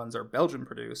Russian ones are Belgian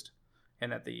produced,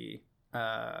 and that the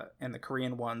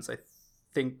Korean ones, I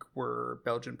think, were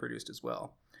Belgian produced as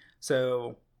well.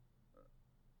 So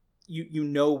you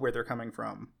know where they're coming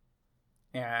from,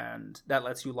 and that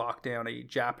lets you lock down a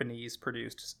Japanese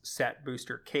produced set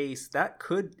booster case that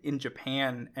could in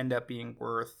Japan end up being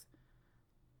worth,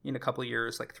 in a couple of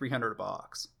years, like $300 a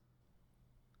box.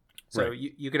 So right.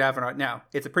 you could have it. Now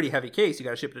it's a pretty heavy case, you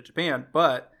got to ship it to Japan,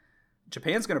 but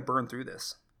Japan's going to burn through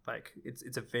this. Like,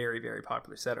 it's a very, very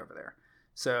popular set over there.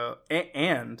 So,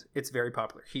 and it's very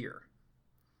popular here.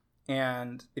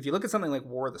 And if you look at something like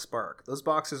War of the Spark, those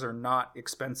boxes are not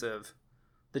expensive.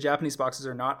 The Japanese boxes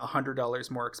are not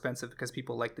 $100 more expensive because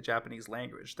people like the Japanese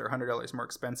language. They're $100 more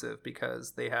expensive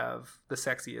because they have the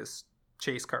sexiest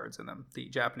chase cards in them, the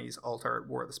Japanese alt-art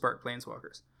War of the Spark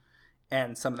Planeswalkers.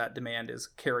 And some of that demand is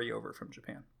carryover from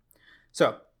Japan.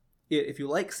 So, if you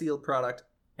like sealed product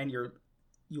and you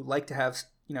like to have,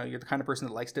 you're the kind of person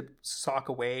that likes to sock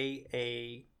away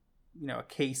a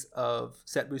case of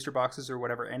set booster boxes or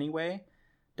whatever anyway,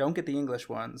 Don't get the English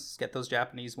ones. Get those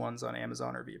Japanese ones on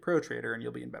Amazon or via Pro Trader, and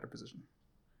you'll be in better position.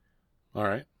 All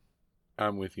right.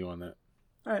 I'm with you on that.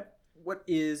 All right. What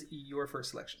is your first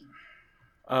selection?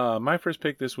 My first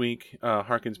pick this week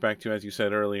harkens back to, as you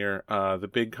said earlier, the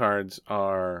big cards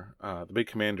are, the big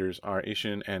commanders are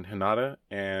Isshin and Hinata,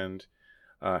 and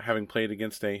having played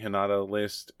against a Hinata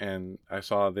list and I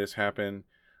saw this happen,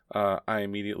 I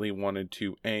immediately wanted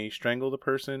to A, strangle the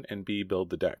person, and B, build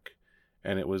the deck.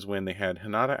 And it was when they had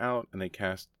Hinata out and they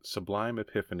cast Sublime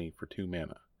Epiphany for 2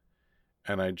 mana.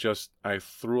 And I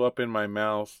threw up in my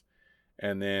mouth,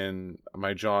 and then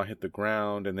my jaw hit the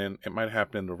ground, and then it might have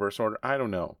happened in reverse order. I don't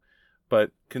know.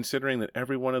 But considering that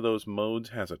every one of those modes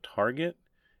has a target,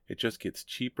 it just gets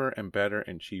cheaper and better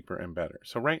and cheaper and better.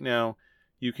 So right now,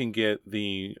 you can get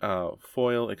the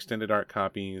foil extended art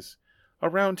copies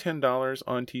around $10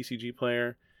 on TCG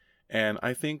Player. And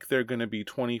I think they're going to be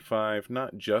 $25,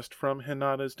 not just from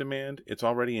Hinata's demand. It's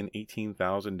already in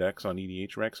 18,000 decks on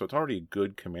EDHREC, so it's already a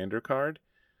good commander card.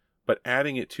 But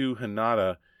adding it to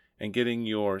Hinata and getting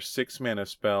your 6 mana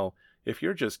spell, if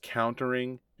you're just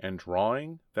countering and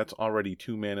drawing, that's already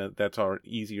 2 mana. That's already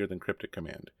easier than Cryptic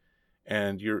Command.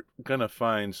 And you're going to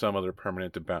find some other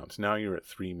permanent to bounce. Now you're at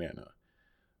 3 mana.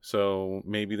 So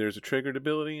maybe there's a triggered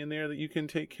ability in there that you can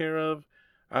take care of.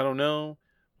 I don't know.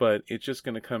 But it's just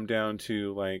going to come down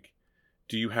to, like,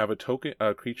 do you have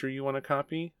a creature you want to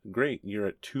copy? Great. You're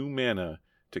at 2 mana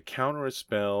to counter a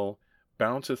spell,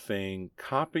 bounce a thing,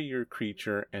 copy your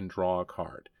creature, and draw a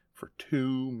card for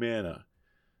 2 mana.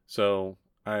 So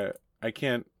I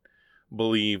can't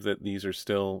believe that these are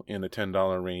still in the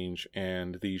 $10 range,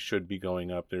 and these should be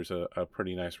going up. There's a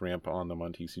pretty nice ramp on them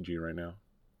on TCG right now.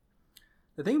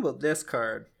 The thing about this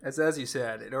card, as you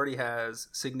said, it already has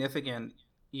significant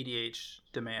EDH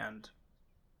demand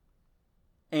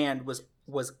and was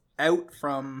out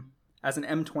from as an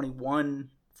M21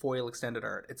 foil extended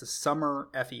art. It's a summer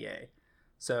FEA,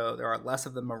 so there are less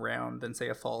of them around than, say,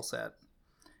 a fall set,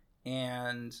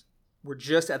 and we're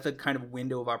just at the kind of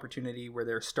window of opportunity where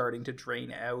they're starting to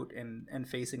drain out and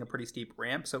facing a pretty steep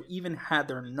ramp. So even had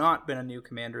there not been a new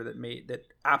commander that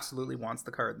absolutely wants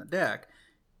the card in the deck,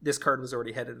 this card was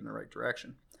already headed in the right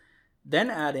direction.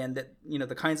 Then add in that,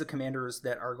 the kinds of commanders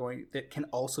that can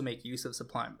also make use of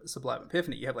Sublime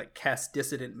Epiphany. You have like Kess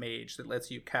Dissident Mage that lets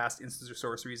you cast instants or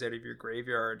sorceries out of your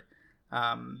graveyard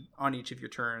on each of your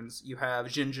turns. You have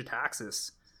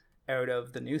Jin-Gitaxias out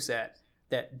of the new set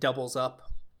that doubles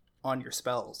up on your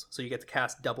spells, so you get to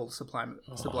cast double Sublime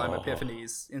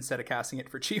Epiphanies instead of casting it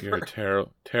for cheaper. You're a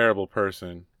terrible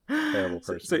person. Terrible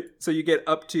person. So you get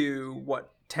up to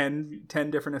what, 10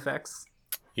 different effects.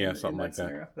 Yeah, something like that.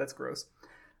 Scenario. That's gross.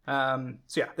 So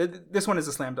yeah, this one is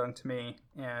a slam dunk to me,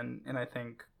 and I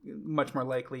think much more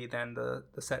likely than the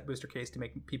set booster case to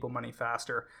make people money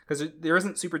faster, because there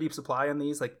isn't super deep supply on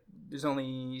these. Like, there's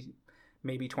only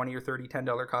maybe 20 or 30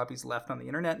 $10 copies left on the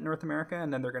internet in North America,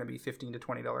 and then they're going to be $15 to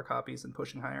 $20 copies and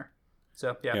pushing higher.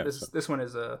 So yeah, this one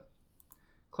is a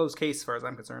closed case as far as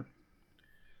I'm concerned.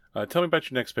 Tell me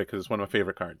about your next pick, because it's one of my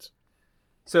favorite cards.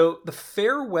 So the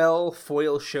Farewell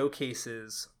foil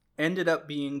showcases ended up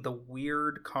being the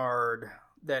weird card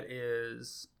that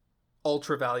is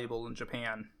ultra valuable in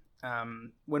Japan.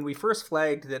 When we first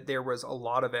flagged that there was a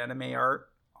lot of anime art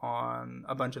on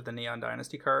a bunch of the Neon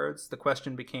Dynasty cards, the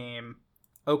question became,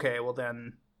 okay, well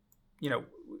then,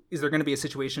 is there going to be a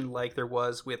situation like there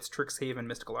was with Strixhaven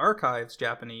Mystical Archives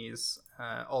Japanese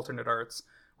alternate arts,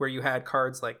 where you had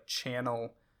cards like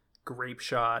Channel,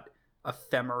 Grapeshot,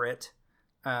 Ephemerate,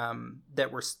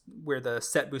 that were where the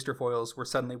set booster foils were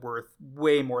suddenly worth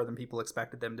way more than people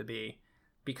expected them to be,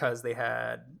 because they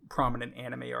had prominent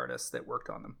anime artists that worked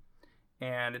on them.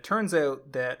 And it turns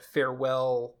out that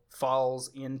Farewell falls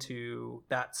into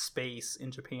that space in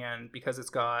Japan because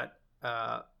it's got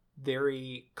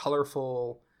very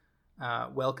colorful,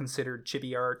 well-considered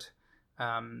chibi art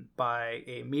by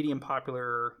a medium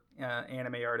popular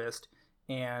anime artist,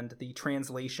 and the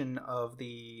translation of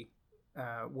the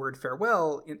word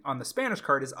farewell on the Spanish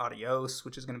card is adios,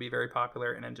 which is going to be very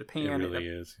popular. And in Japan, it really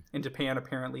is. In Japan,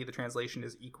 apparently the translation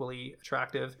is equally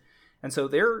attractive. And so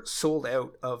they're sold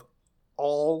out of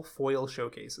all foil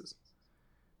showcases.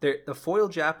 The foil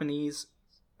Japanese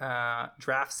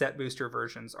draft set booster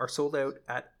versions are sold out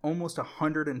at almost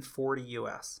 140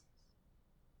 US.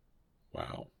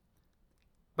 Wow.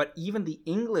 But even the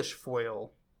English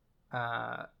foil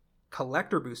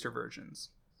collector booster versions,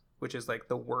 which is like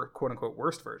the quote-unquote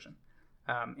worst version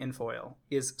in foil,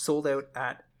 is sold out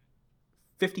at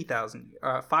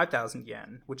 5,000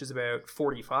 yen, which is about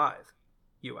 45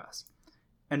 US.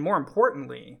 And more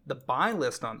importantly, the buy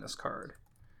list on this card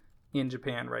in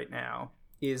Japan right now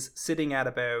is sitting at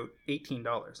about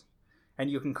 $18. And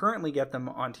you can currently get them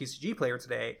on TCG Player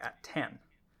today at $10.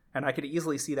 And I could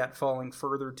easily see that falling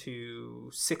further to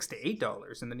 $6 to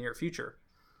 $8 in the near future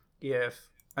if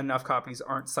enough copies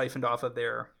aren't siphoned off of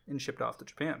there and shipped off to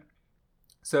Japan.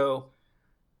 So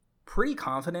pretty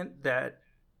confident that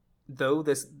though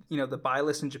this, the buy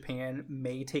list in Japan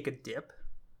may take a dip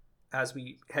as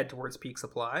we head towards peak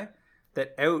supply,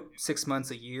 that out 6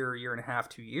 months, a year and a half,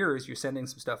 2 years, you're sending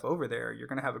some stuff over there, you're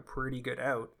going to have a pretty good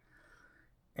out.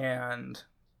 And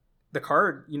the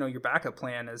card, your backup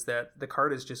plan is that the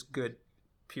card is just good,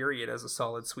 period, as a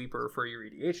solid sweeper for your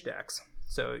EDH decks.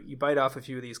 So you bite off a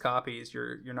few of these copies,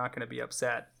 you're not going to be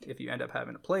upset if you end up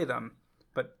having to play them.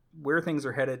 But where things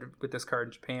are headed with this card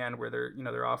in Japan, where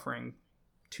they're offering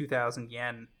 2,000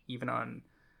 yen even on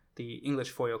the English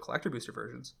foil collector booster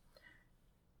versions,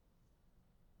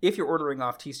 if you're ordering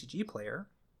off TCG Player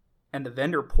and the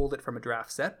vendor pulled it from a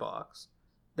draft set box,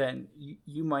 then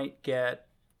you might get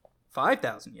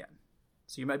 5,000 yen.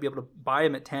 So you might be able to buy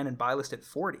them at 10 and buy list at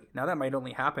 40. Now that might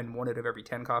only happen 1 out of every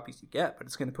 10 copies you get, but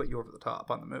it's going to put you over the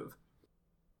top on the move.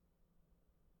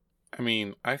 I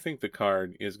mean, I think the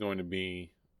card is going to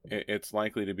be, it's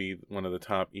likely to be one of the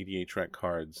top EDH Rec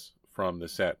cards from the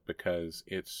set because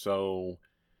it's so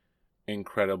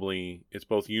incredibly, it's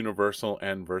both universal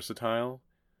and versatile.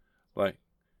 Like,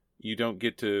 you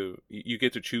get to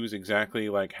choose exactly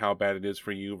like how bad it is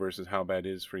for you versus how bad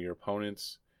it is for your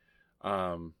opponents.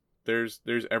 There's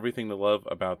everything to love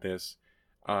about this.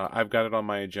 I've got it on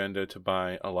my agenda to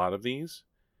buy a lot of these,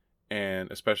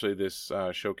 and especially this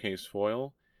showcase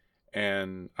foil.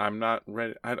 And I'm not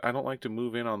ready. I don't like to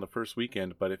move in on the first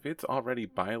weekend, but if it's already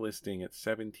buy listing at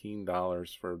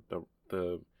 $17 for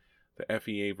the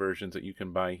FEA versions that you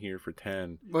can buy here for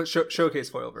 10. Well, showcase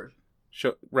foil version.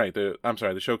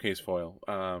 The showcase foil.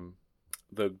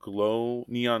 The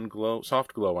neon glow,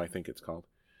 soft glow, I think it's called.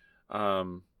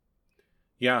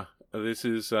 Yeah, this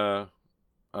is a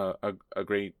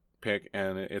great pick,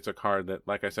 and it's a card that,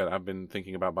 like I said, I've been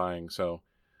thinking about buying. So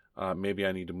maybe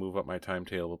I need to move up my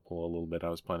timetable a little bit. I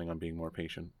was planning on being more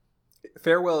patient.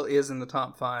 Farewell is in the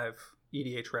top 5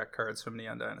 EDH Rec cards from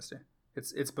Neon Dynasty.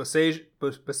 It's Boseiju,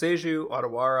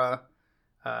 Odawara,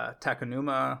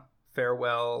 Takanuma,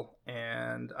 Farewell,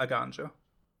 and Aganjo.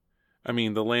 I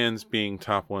mean, the lands being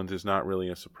top ones is not really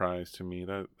a surprise to me.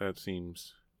 That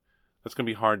seems, that's going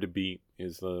to be hard to beat.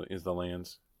 Is the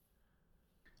lands.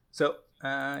 So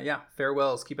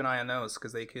Farewells. Keep an eye on those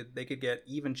because they could get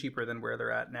even cheaper than where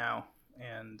they're at now,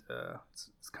 and it's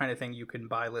the kind of thing you can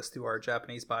buy list through our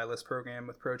Japanese buy list program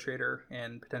with Pro Trader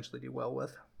and potentially do well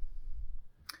with.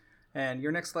 And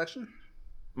your next selection?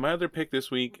 My other pick this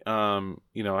week,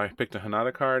 I picked a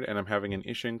Hanada card, and I'm having an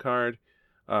Isshin card.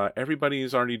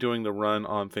 Everybody's already doing the run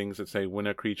on things that say when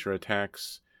a creature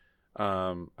attacks.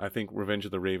 I think Revenge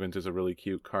of the Ravens is a really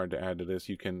cute card to add to this.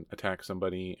 You can attack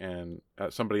somebody, and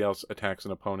somebody else attacks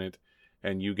an opponent,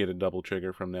 and you get a double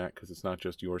trigger from that because it's not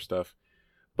just your stuff.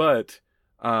 But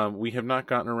we have not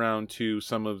gotten around to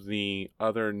some of the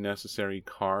other necessary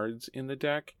cards in the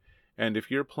deck. And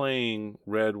if you're playing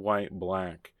red, white,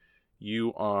 black,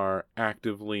 you are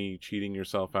actively cheating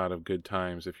yourself out of good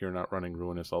times if you're not running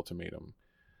Ruinous Ultimatum.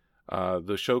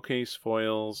 The showcase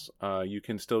foils, you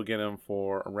can still get them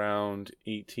for around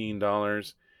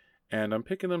 $18, and I'm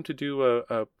picking them to do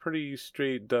a pretty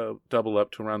straight double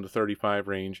up to around the 35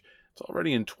 range. It's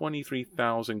already in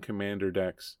 23,000 commander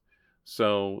decks,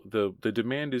 so the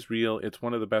demand is real. It's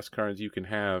one of the best cards you can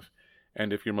have,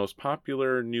 and if your most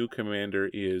popular new commander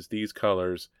is these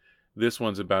colors, this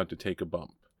one's about to take a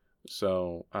bump.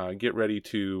 So get ready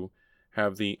to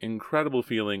have the incredible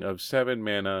feeling of 7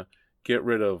 mana, get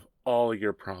rid of all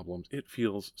your problems. It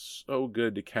feels so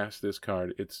good to cast this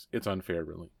card. It's unfair,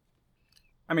 really.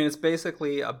 I mean, it's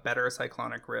basically a better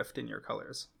Cyclonic Rift in your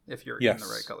colors, if you're in the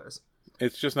right colors.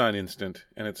 It's just not instant,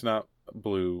 and it's not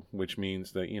blue, which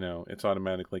means that, it's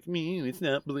automatically like, it's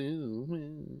not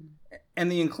blue.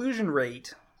 And the inclusion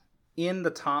rate in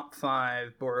the top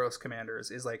 5 Boros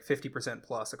commanders is like 50%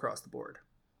 plus across the board.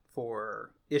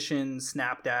 For Isshin,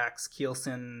 Snapdax,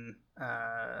 Keelson,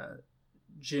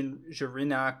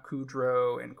 Jirina,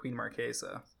 Kudro, and Queen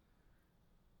Marquesa.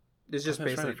 There's just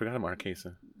basically, I forgot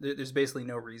Marquesa. There's basically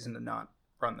no reason to not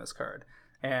run this card.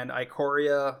 And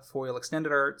Ikoria foil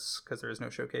extended arts, because there is no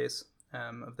showcase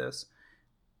of this.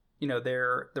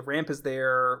 The ramp is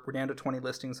there. We're down to 20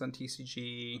 listings on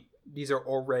TCG. These are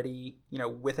already,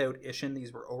 without Isshin,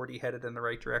 these were already headed in the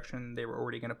right direction. They were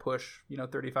already going to push,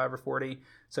 35 or 40.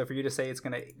 So for you to say it's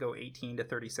going to go 18 to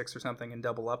 36 or something and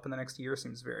double up in the next year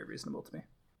seems very reasonable to me.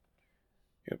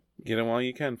 Yep. Get them while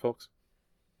you can, folks.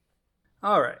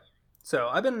 All right. So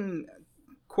I've been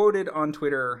quoted on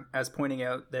Twitter as pointing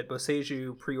out that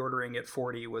Boseiju pre-ordering at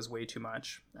 40 was way too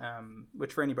much,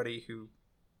 which for anybody who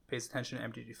pays attention to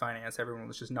MTG Finance, everyone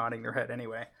was just nodding their head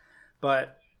anyway.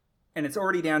 And it's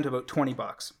already down to about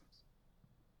 $20.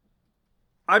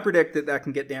 I predict that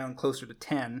can get down closer to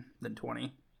 10 than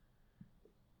 20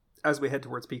 as we head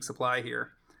towards peak supply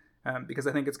here, because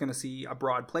I think it's going to see a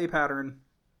broad play pattern,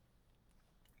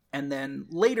 and then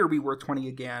later be worth 20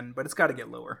 again, but it's got to get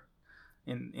lower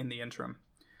in the interim.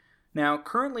 Now,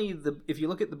 currently, if you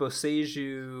look at the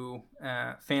Boseiju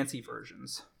fancy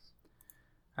versions,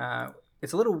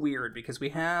 it's a little weird because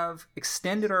we have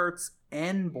extended arts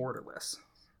and borderless,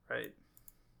 right?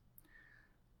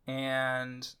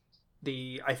 And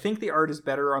I think the art is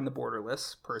better on the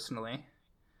borderless, personally.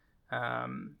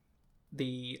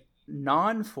 The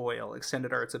non-foil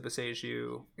extended arts of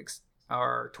Boseiju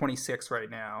are 26 right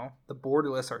now. The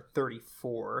borderless are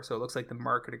 34, so it looks like the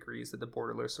market agrees that the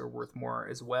borderless are worth more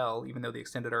as well, even though the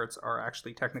extended arts are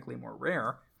actually technically more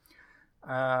rare.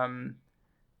 And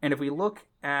if we look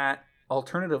at,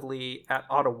 alternatively, at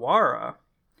Otawara,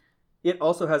 it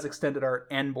also has extended art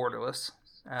and borderless,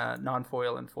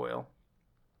 non-foil and foil.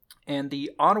 And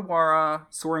the Otawara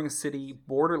Soaring City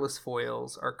borderless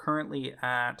foils are currently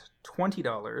at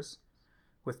 $20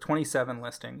 with 27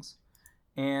 listings.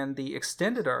 And the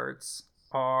extended arts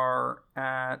are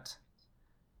at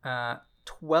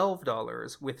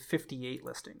 $12 with 58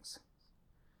 listings.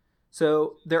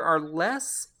 So there are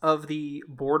less of the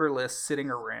borderless sitting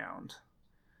around.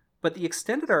 But the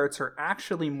extended arts are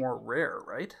actually more rare,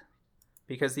 right?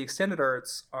 Because the extended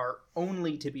arts are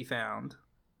only to be found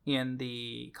in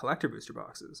the collector booster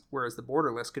boxes, whereas the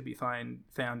borderless could be found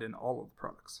in all of the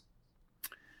products.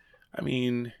 I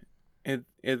mean,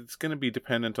 it's going to be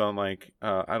dependent on, like,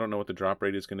 I don't know what the drop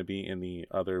rate is going to be in the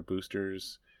other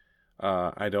boosters.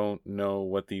 I don't know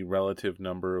what the relative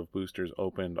number of boosters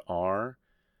opened are.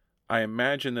 I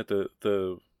imagine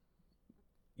that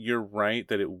you're right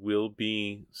that it will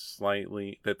be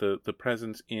slightly, that the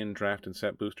presence in draft and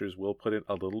set boosters will put it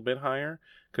a little bit higher,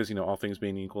 because, all things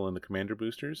being equal in the commander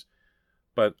boosters.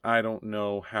 But I don't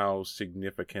know how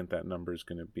significant that number is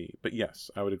going to be. But yes,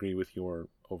 I would agree with your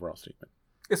overall statement.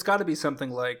 It's got to be something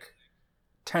like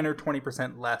 10 or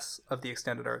 20% less of the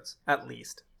extended arts, at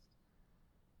least.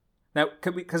 Now,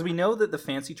 because we know that the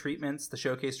fancy treatments, the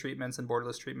showcase treatments, and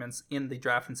borderless treatments in the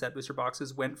draft and set booster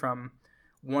boxes went from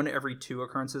 1 every 2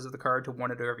 occurrences of the card to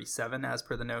 1 every 7, as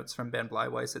per the notes from Ben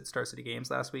Blyweiss at Star City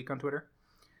Games last week on Twitter.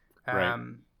 Right.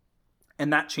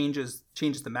 And that changes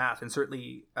the math and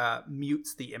certainly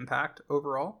mutes the impact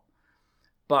overall.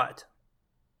 But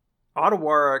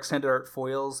Otawara extended art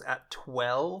foils at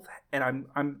 12, and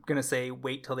I'm going to say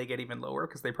wait till they get even lower,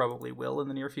 because they probably will in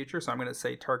the near future. So I'm going to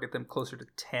say target them closer to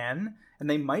 10, and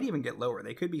they might even get lower.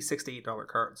 They could be $6 to $8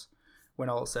 cards when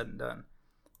all is said and done.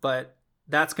 But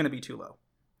that's going to be too low.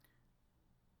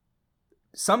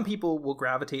 Some people will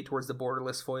gravitate towards the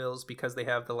borderless foils because they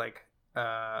have the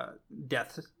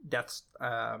death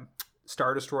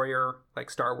Star Destroyer, like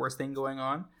Star Wars thing going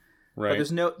on. Right.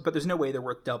 But there's no way they're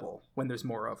worth double when there's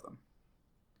more of them.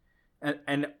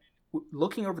 And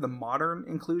looking over the modern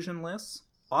inclusion lists,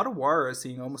 Otawara is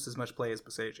seeing almost as much play as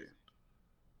Boseiju.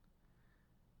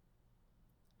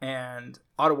 And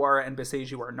Otawara and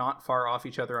Boseiju are not far off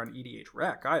each other on EDH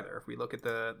Rec either. If we look at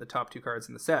the top 2 cards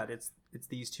in the set, it's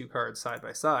these 2 cards side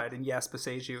by side. And yes,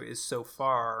 Boseiju is so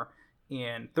far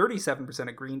in 37%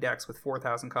 of green decks with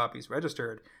 4,000 copies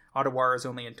registered. Otawara is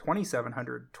only in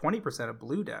 2,700, 20% of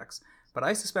blue decks. But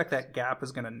I suspect that gap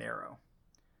is going to narrow.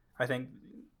 I think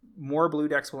more blue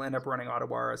decks will end up running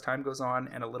Otawara as time goes on,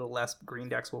 and a little less green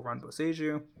decks will run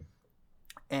Boseiju.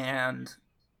 And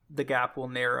the gap will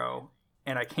narrow.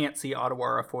 And I can't see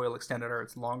Otawara foil extended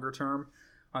arts longer term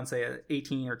on, say, an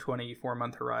 18 or 24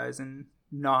 month horizon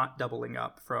not doubling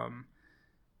up from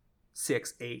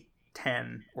 6, 8,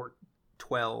 10, or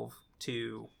 12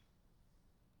 to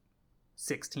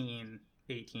 16,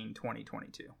 18, 20,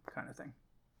 22 kind of thing.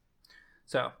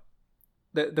 So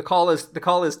the call is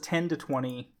 10 to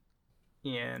 20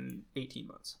 in 18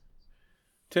 months.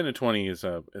 10 to 20 is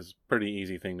a pretty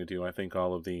easy thing to do. I think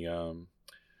all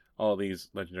these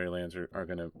legendary lands are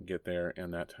going to get there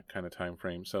in that kind of time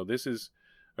frame. So this is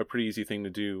a pretty easy thing to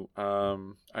do.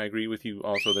 I agree with you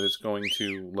also that it's going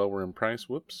to lower in price.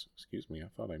 Whoops, excuse me. I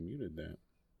thought I muted that.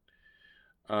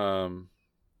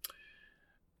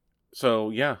 So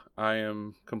yeah, I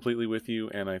am completely with you,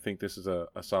 and I think this is a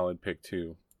solid pick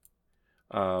too.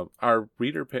 Our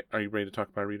reader pick. Are you ready to talk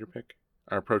about our reader pick?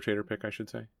 Our Pro Trader pick, I should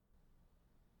say.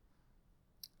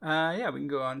 Yeah, we can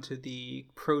go on to the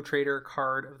Pro Trader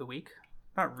card of the week.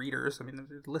 not readers. I mean,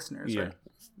 they're listeners, Yeah, right?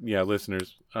 yeah,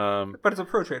 listeners. But it's a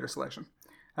Pro Trader selection.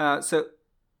 So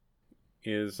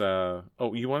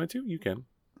Oh, you wanted to? You can.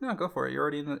 no, go for it. You're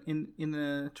already in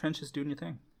the trenches doing your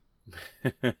thing.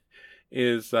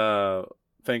 Is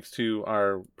thanks to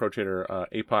our Pro Trader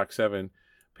APOC 7,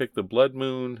 pick the Blood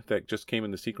Moon that just came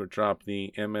in the secret drop,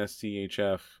 the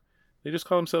MSCHF. They just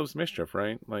call themselves Mischief,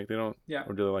 right? Like they don't, Yeah.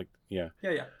 or do they like, yeah.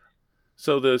 Yeah.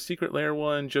 So the Secret Lair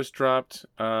one just dropped.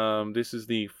 This is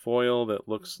the foil that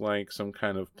looks like some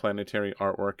kind of planetary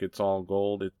artwork. It's all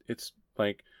gold. It's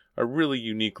like a really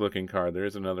unique looking card. There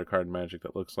is another card in Magic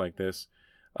that looks like this.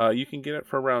 You can get it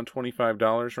for around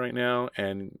 $25 right now,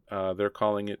 and they're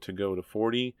calling it to go to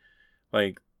 $40.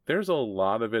 Like, there's a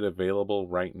lot of it available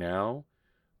right now,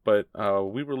 but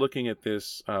we were looking at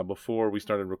this before we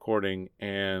started recording,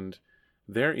 and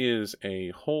there is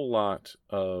a whole lot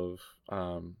of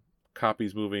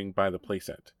copies moving by the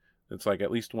playset. It's like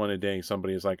at least one a day.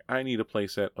 Somebody is like, I need a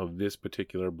playset of this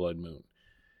particular Blood Moon.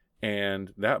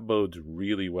 And that bodes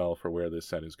really well for where this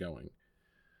set is going.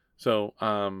 So,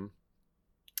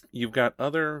 you've got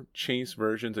other chase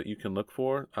versions that you can look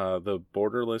for. The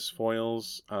borderless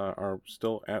foils are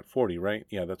still at $40, right?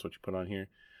 Yeah, that's what you put on here.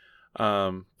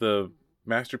 The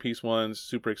masterpiece ones,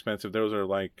 super expensive. Those are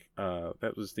like,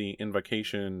 that was the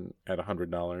Invocation at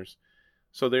 $100.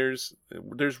 So there's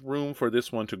room for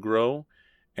this one to grow.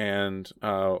 And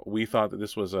we thought that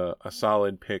this was a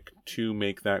solid pick to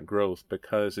make that growth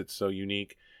because it's so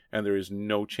unique. And there is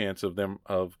no chance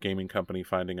of Gaming Company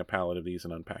finding a pallet of these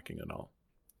and unpacking it all.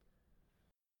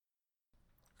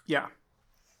 Yeah.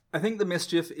 I think the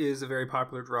Mischief is a very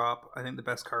popular drop. I think the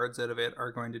best cards out of it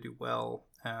are going to do well.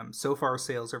 So far,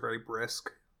 sales are very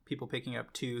brisk. People picking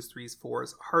up 2s, 3s,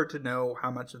 4s. Hard to know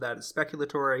how much of that is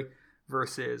speculatory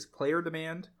versus player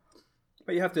demand.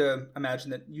 But you have to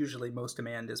imagine that usually most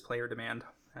demand is player demand.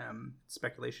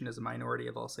 Speculation is a minority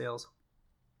of all sales.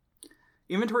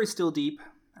 Inventory is still deep,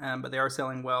 but they are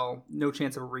selling well. No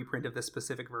chance of a reprint of this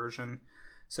specific version.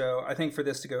 So I think for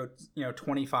this to go,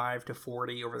 25 to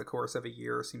 40 over the course of a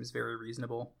year seems very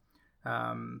reasonable.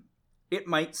 It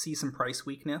might see some price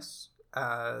weakness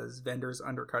as vendors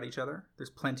undercut each other. There's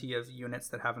plenty of units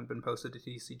that haven't been posted to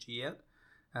TCG yet.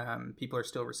 People are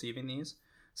still receiving these.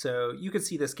 So you could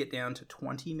see this get down to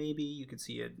 20 maybe. You could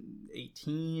see it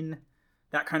 18.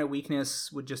 That kind of weakness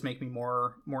would just make me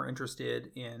more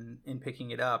interested in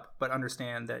picking it up, but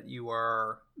understand that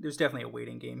there's definitely a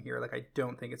waiting game here. Like, I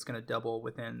don't think it's going to double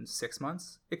within 6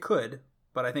 months. It could,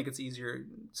 but I think it's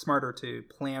smarter to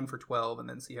plan for 12 and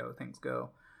then see how things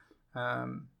go.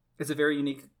 It's a very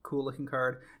unique, cool looking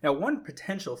card. Now, one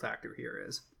potential factor here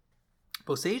is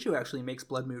Boseiju actually makes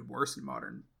Blood Moon worse in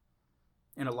Modern.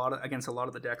 And against a lot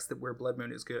of the decks where Blood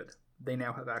Moon is good, they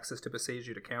now have access to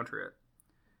Boseiju to counter it.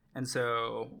 And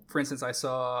so, for instance, I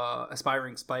saw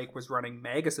Aspiring Spike was running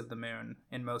Magus of the Moon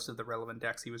in most of the relevant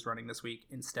decks he was running this week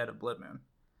instead of Blood Moon.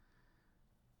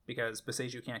 Because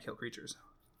Boseiju can't kill creatures.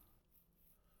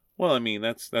 Well, I mean,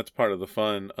 that's part of the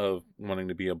fun of wanting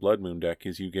to be a Blood Moon deck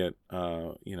is you get,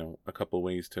 a couple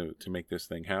ways to make this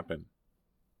thing happen.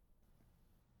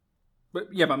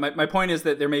 But my point is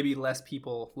that there may be less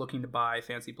people looking to buy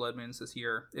fancy Blood Moons this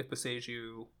year if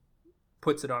Boseiju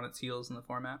puts it on its heels in the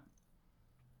format.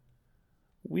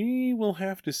 We will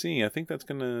have to see. I think that's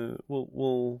gonna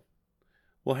we'll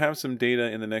have some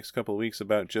data in the next couple of weeks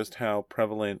about just how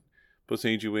prevalent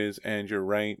Boseiju is, and you're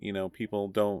right, people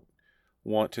don't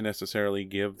want to necessarily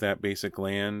give that basic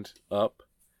land up.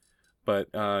 But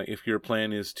if your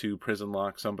plan is to prison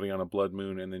lock somebody on a Blood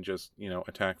Moon and then just,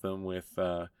 attack them with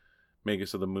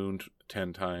Magus of the Moon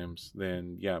 10 times,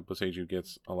 then yeah, Boseiju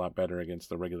gets a lot better against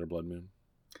the regular Blood Moon.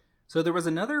 So there was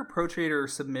another Pro Trader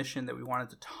submission that we wanted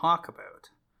to talk about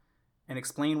and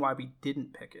explain why we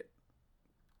didn't pick it.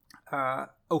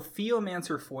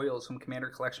 Ophiomancer foils from Commander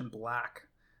Collection Black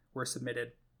were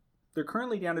submitted. They're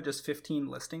currently down to just 15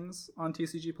 listings on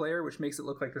TCG Player, which makes it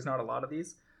look like there's not a lot of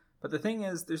these. But the thing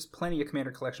is, there's plenty of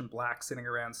Commander Collection Black sitting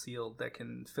around sealed that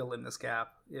can fill in this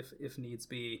gap if needs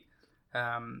be.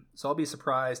 So I'll be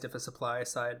surprised if a supply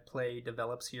side play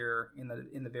develops here in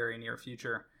the very near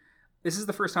future. This is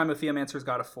the first time Ophiomancer's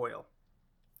got a foil.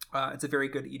 It's a very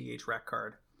good EDH rec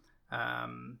card.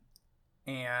 And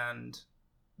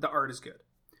the art is good.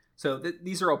 So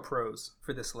these are all pros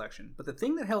for this selection. But the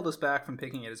thing that held us back from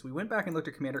picking it is we went back and looked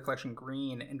at Commander Collection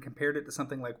Green and compared it to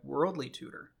something like Worldly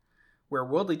Tutor, where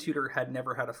Worldly Tutor had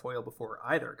never had a foil before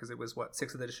either, because it was,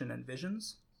 6th edition and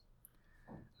Visions?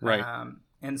 Right.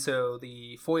 And so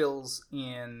the foils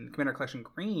in Commander Collection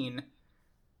Green,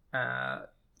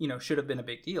 should have been a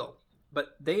big deal.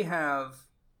 But they have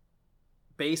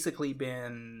basically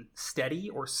been steady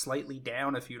or slightly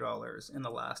down a few dollars in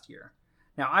the last year.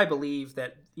 Now, I believe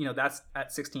that, that's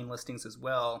at 16 listings as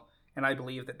well, and I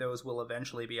believe that those will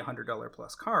eventually be $100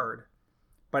 plus card.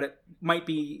 But it might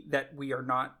be that we are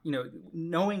not,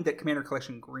 knowing that Commander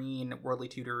Collection Green Worldly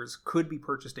Tutors could be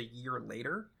purchased a year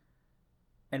later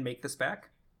and make the spec.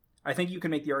 I think you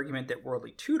can make the argument that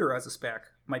Worldly Tutor as a spec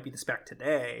might be the spec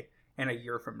today, and a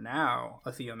year from now,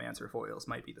 a Theomancer Foils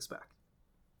might be the spec.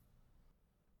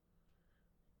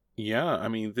 Yeah, I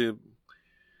mean,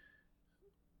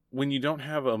 when you don't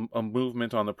have a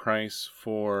movement on the price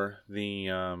for the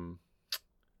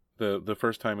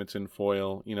first time it's in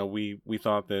foil, we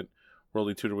thought that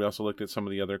Worldly Tutor, we also looked at some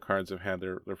of the other cards that have had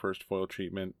their first foil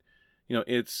treatment.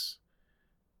 It's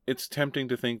tempting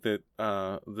to think that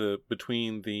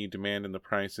between the demand and the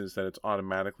prices that it's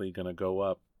automatically going to go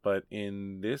up, but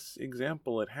in this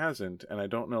example it hasn't, and I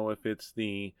don't know if it's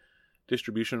the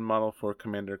distribution model for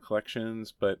Commander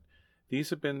Collections, but these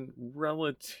have been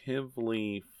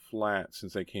relatively flat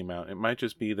since they came out. It might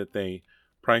just be that they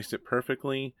priced it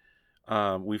perfectly.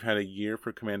 We've had a year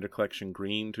for Commander Collection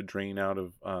Green to drain out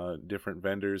of different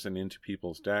vendors and into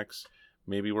people's decks.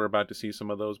 Maybe we're about to see some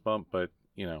of those bump, but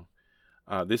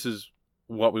this is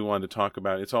what we wanted to talk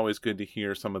about. It's always good to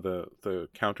hear some of the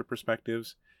counter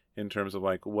perspectives in terms of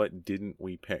like, what didn't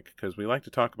we pick? Because we like to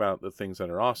talk about the things that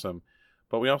are awesome,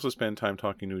 but we also spend time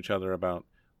talking to each other about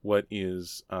what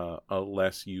is a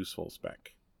less useful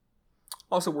spec.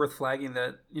 Also worth flagging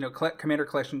that, Commander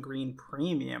Collection Green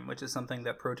Premium, which is something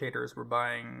that Pro-Tators were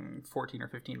buying 14 or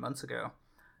 15 months ago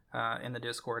in the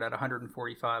Discord at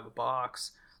 $145 a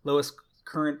box. Lowest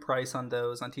current price on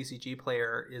those on TCG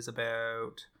Player is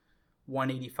about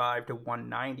 $185 to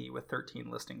 $190 with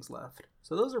 13 listings left.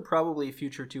 So those are probably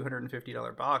future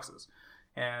 $250 boxes.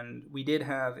 And we did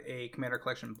have a Commander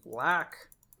Collection Black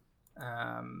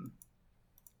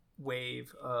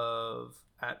wave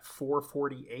at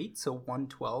 $448, so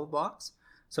 $112 box.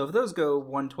 So if those go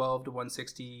 $112 to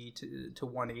 $160 to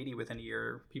 $180 within a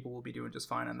year, people will be doing just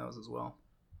fine on those as well.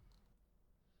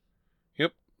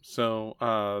 Yep.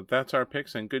 So that's our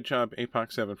picks, and good job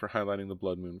APOC7 for highlighting the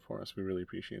Blood Moon for us. We really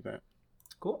appreciate that.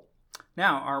 Cool.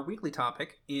 Now, our weekly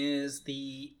topic is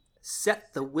the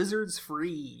Set the Wizards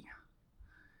Free.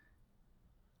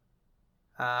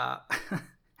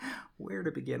 Where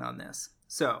to begin on this?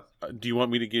 So, do you want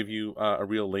me to give you a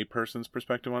real layperson's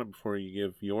perspective on it before you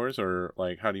give yours, or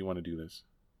like how do you want to do this?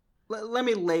 Let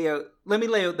me lay out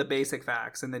the basic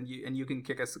facts, and then you can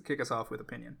kick us off with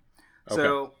opinion. Okay.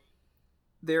 So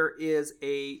there is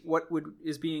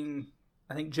is being,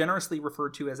 I think, generously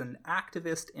referred to as an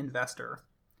activist investor,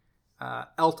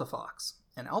 Altafox.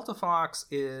 And Altafox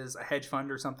is a hedge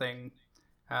fund or something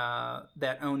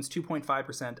that owns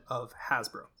 2.5% of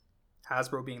Hasbro.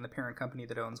 Hasbro being the parent company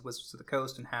that owns Wizards of the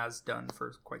Coast and has done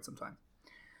for quite some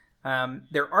time.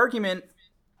 Their argument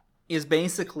is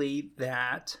basically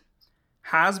that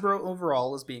Hasbro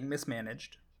overall is being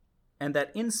mismanaged, and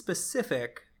that in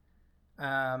specific,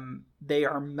 they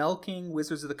are milking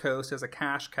Wizards of the Coast as a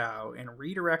cash cow and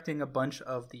redirecting a bunch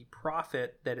of the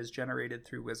profit that is generated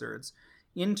through Wizards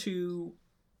into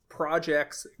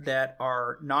projects that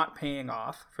are not paying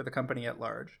off for the company at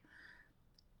large,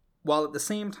 while at the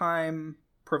same time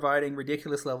providing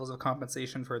ridiculous levels of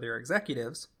compensation for their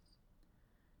executives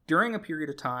during a period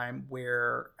of time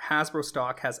where Hasbro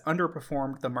stock has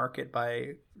underperformed the market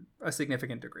by a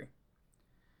significant degree.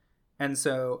 And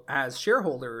so as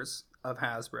shareholders of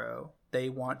Hasbro, they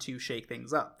want to shake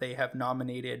things up. They have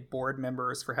nominated board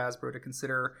members for Hasbro to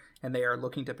consider, and they are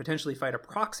looking to potentially fight a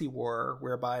proxy war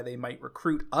whereby they might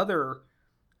recruit other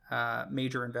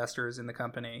major investors in the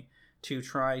company to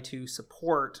try to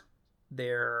support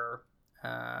their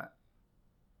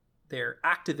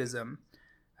activism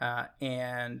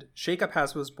and shake up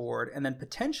Hasbro's board, and then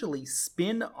potentially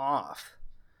spin off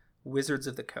Wizards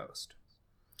of the Coast.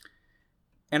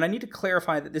 And I need to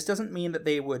clarify that this doesn't mean that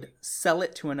they would sell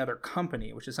it to another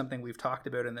company, which is something we've talked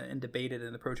about and debated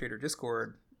in the Pro Trader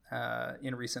Discord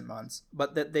in recent months,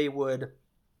 but that they would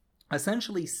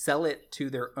essentially sell it to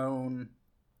their own.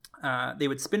 They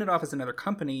would spin it off as another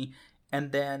company,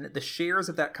 and then the shares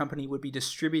of that company would be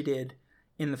distributed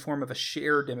in the form of a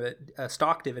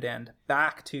stock dividend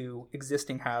back to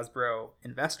existing Hasbro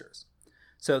investors.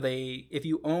 So if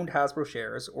you owned Hasbro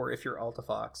shares, or if you're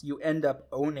Altafox, you end up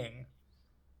owning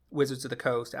Wizards of the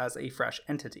Coast as a fresh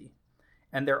entity.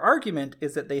 And their argument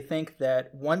is that they think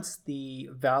that once the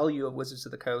value of Wizards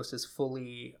of the Coast is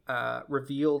fully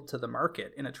revealed to the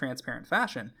market in a transparent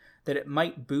fashion, that it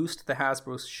might boost the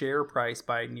Hasbro share price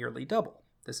by nearly double.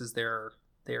 This is their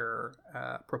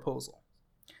proposal.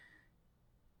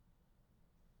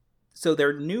 So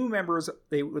their new members,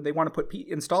 they want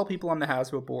to install people on the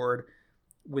Hasbro board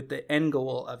with the end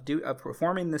goal of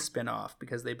performing this spinoff,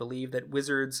 because they believe that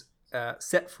Wizards,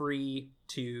 set free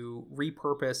to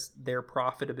repurpose their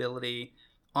profitability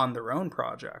on their own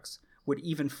projects, would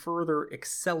even further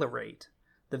accelerate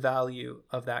the value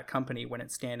of that company when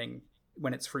it's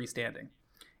freestanding,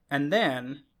 and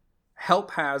then help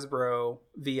Hasbro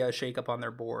via a shakeup on their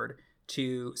board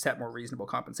to set more reasonable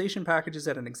compensation packages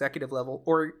at an executive level,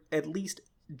 or at least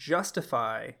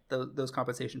justify those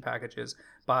compensation packages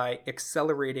by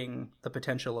accelerating the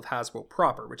potential of Hasbro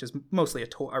proper, which is mostly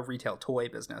a retail toy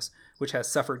business, which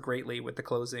has suffered greatly with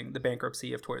the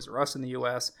bankruptcy of Toys R Us in the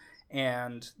US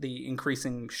and the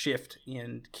increasing shift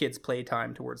in kids'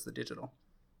 playtime towards the digital.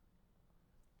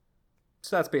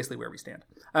 So that's basically where we stand.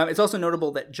 It's also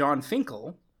notable that Jon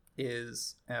Finkel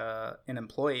is an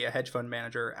employee, a hedge fund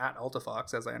manager at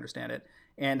Altifox, as I understand it,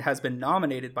 and has been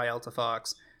nominated by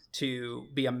Altifox to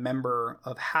be a member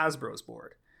of Hasbro's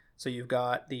board. So you've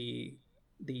got the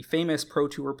famous Pro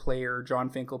Tour player Jon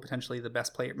Finkel, potentially the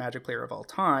best Magic player of all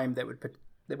time, that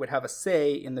would have a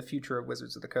say in the future of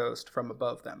Wizards of the Coast from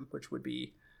above them, which I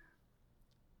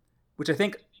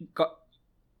think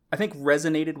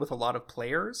resonated with a lot of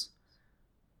players.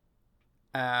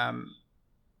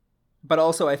 But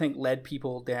also I think led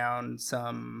people down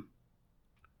some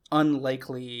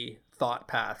unlikely thought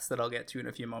paths that I'll get to in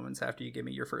a few moments after you give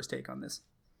me your first take on this.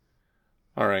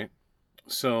 All right.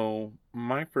 So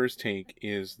my first take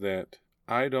is that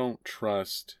I don't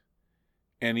trust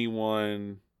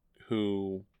anyone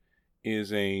who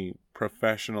is a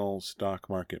professional stock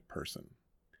market person.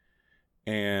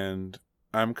 And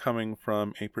I'm coming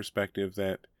from a perspective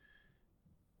that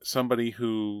somebody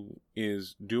who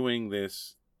is doing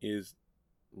this is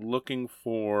looking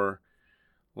for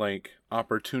like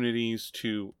opportunities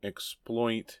to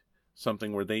exploit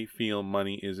something where they feel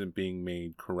money isn't being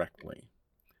made correctly,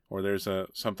 or there's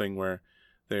something where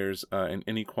there's an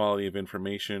inequality of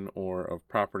information or of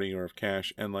property or of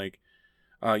cash. And like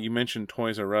you mentioned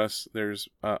Toys R Us, there's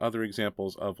other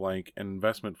examples of like an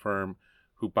investment firm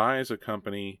who buys a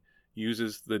company,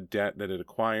 uses the debt that it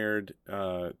acquired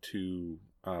to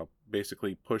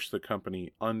basically push the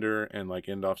company under and like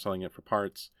end off selling it for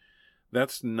parts.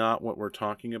 That's not what we're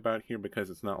talking about here, because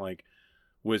it's not like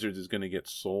Wizards is going to get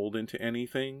sold into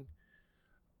anything.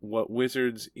 What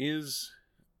Wizards is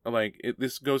like,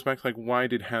 this goes back to like, why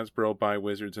did Hasbro buy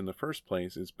Wizards in the first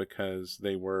place? Is because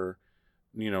they were,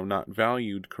 not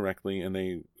valued correctly, and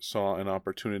they saw an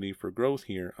opportunity for growth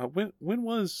here. When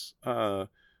was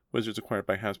Wizards acquired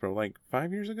by Hasbro? Like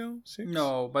 5 years ago? 6?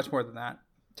 No, much more than that.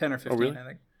 10 or 15, really? I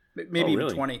think. Maybe even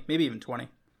 20. Maybe even 20.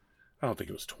 I don't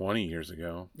think it was 20 years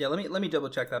ago. Yeah, let me double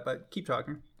check that, but keep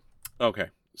talking. Okay,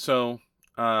 so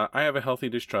I have a healthy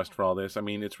distrust for all this. I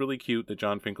mean, it's really cute that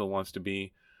Jon Finkel wants to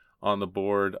be on the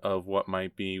board of what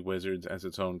might be Wizards as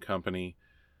its own company.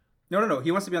 No.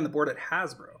 He wants to be on the board at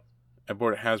Hasbro. At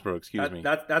board at Hasbro, excuse me.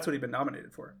 That's what he's been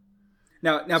nominated for.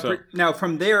 Now,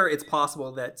 from there, it's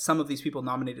possible that some of these people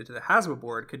nominated to the Hasbro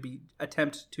board could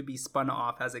attempt to be spun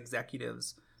off as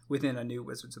executives within a new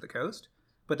Wizards of the Coast,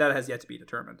 but that has yet to be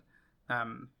determined.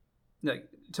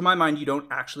 To my mind, you don't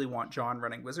actually want Jon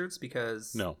running Wizards,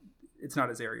 because it's not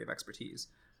his area of expertise.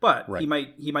 But right.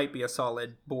 he might be a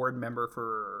solid board member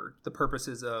for the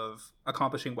purposes of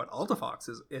accomplishing what Altifox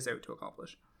is out to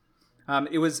accomplish.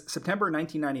 It was September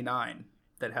 1999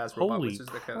 that Hasbro bought Wizards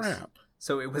of the Coast.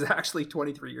 So it was actually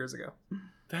 23 years ago.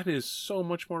 That is so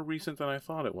much more recent than I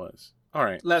thought it was. All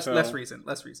right. Less recent.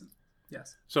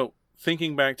 Yes. So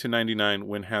thinking back to 99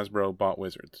 when Hasbro bought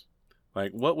Wizards,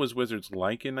 like what was Wizards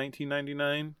like in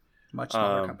 1999? Much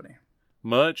smaller company.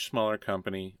 Much smaller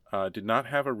company. Did not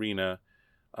have Arena.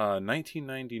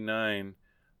 1999,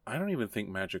 I don't even think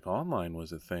Magic Online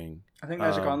was a thing. I think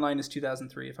Magic Online is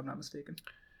 2003, if I'm not mistaken.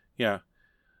 Yeah.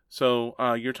 So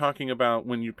you're talking about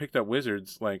when you picked up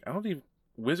Wizards, like I don't even...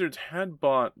 Wizards had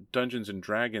bought Dungeons and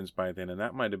Dragons by then, and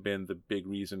that might have been the big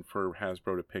reason for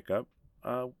Hasbro to pick up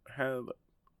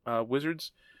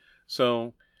Wizards.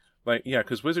 So, like, yeah,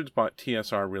 because Wizards bought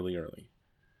TSR really early.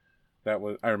 That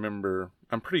was, I remember,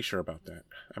 I'm pretty sure about that.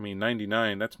 I mean,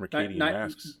 99, that's Mercadian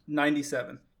Masks.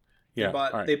 97.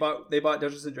 Yeah, they bought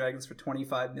Dungeons and Dragons for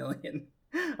 $25 million,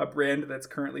 a brand that's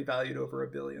currently valued over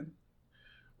 $1 billion.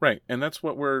 Right, and that's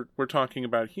what we're talking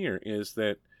about here, is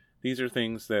that these are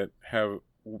things that have...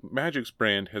 Magic's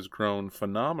brand has grown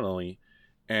phenomenally,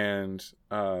 and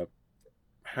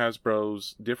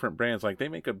Hasbro's different brands, like, they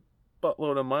make a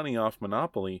buttload of money off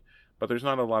Monopoly, but there's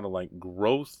not a lot of, like,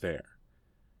 growth there.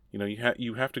 You know,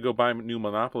 you have to go buy new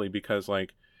Monopoly because,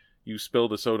 like, you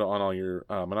spilled a soda on all your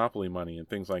Monopoly money and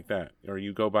things like that. Or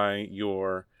you go buy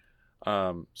your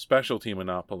specialty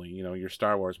monopoly, your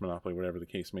Star Wars monopoly, whatever the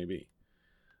case may be.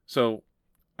 So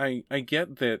I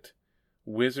get that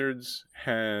Wizards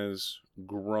has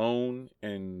grown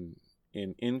in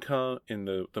income, in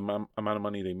the amount of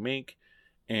money they make,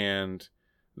 and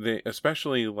they,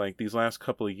 especially like these last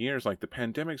couple of years, like the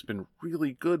pandemic's been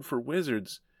really good for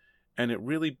Wizards, and it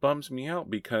really bums me out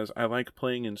because I like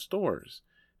playing in stores,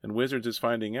 and Wizards is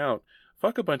finding out,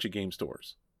 fuck a bunch of game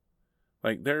stores.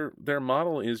 Like their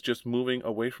model is just moving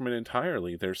away from it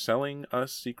entirely. They're selling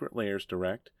us Secret Lairs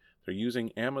direct. They're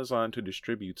using Amazon to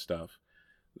distribute stuff.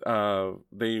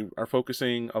 They are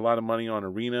focusing a lot of money on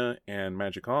Arena and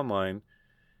Magic Online,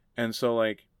 and so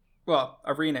like, well,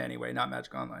 Arena anyway, not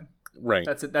Magic Online. Right.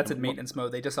 That's in maintenance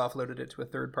mode. They just offloaded it to a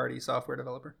third-party software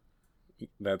developer.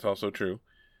 That's also true.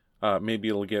 Maybe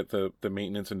it'll get the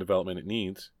maintenance and development it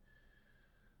needs,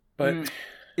 but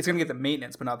it's going to get the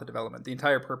maintenance, but not the development. The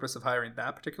entire purpose of hiring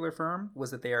that particular firm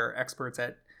was that they are experts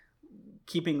at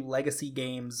keeping legacy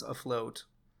games afloat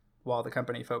while the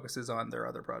company focuses on their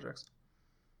other projects.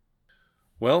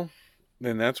 Well,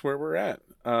 then that's where we're at.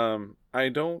 I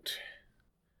don't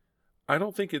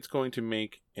think it's going to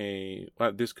make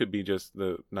this could be just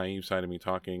the naive side of me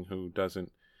talking, who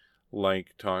doesn't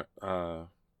like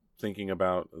thinking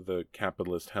about the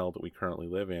capitalist hell that we currently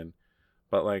live in.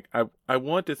 But like, I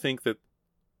want to think that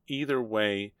either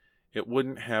way, it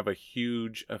wouldn't have a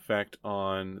huge effect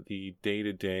on the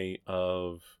day-to-day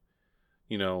of,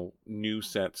 new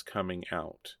sets coming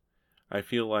out. I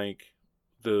feel like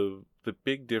the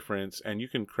big difference, and you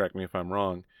can correct me if I'm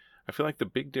wrong, I feel like the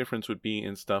big difference would be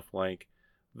in stuff like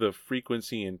the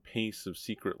frequency and pace of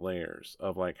Secret Lairs,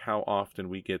 of like how often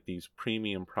we get these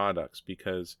premium products,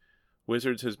 because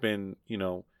Wizards has been,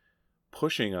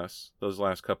 pushing us those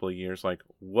last couple of years, like,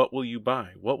 what will you buy?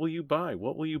 What will you buy?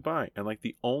 What will you buy? And like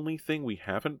the only thing we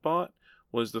haven't bought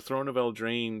was the Throne of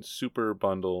Eldraine Super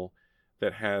Bundle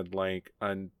that had like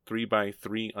a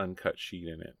 3x3 uncut sheet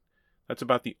in it. That's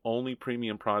about the only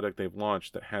premium product they've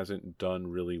launched that hasn't done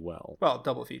really well. Well,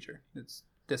 double feature. It's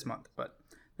this month, but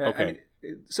okay.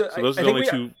 So those are the only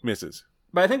two misses.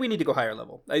 But I think we need to go higher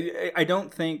level. I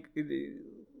don't think.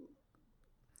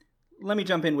 Let me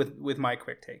jump in with my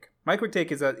quick take. My quick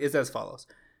take is as follows.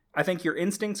 I think your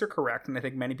instincts are correct, and I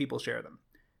think many people share them.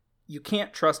 You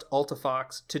can't trust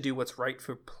Altifox to do what's right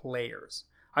for players.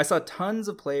 I saw tons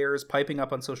of players piping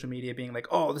up on social media being like,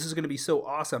 oh, this is going to be so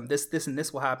awesome. This, and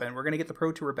this will happen. We're going to get the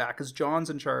Pro Tour back because John's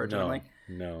in charge. No, and I'm like,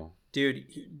 no. Dude,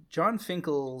 John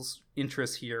Finkel's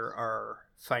interests here are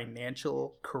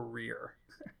financial career.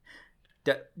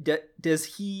 Does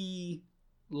he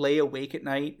lay awake at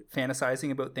night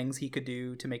fantasizing about things he could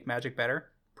do to make Magic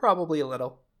better? Probably a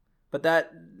little. But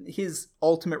that his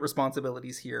ultimate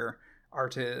responsibilities here are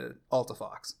to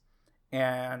Altifox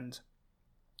and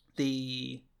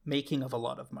the making of a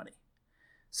lot of money.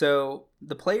 So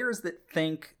the players that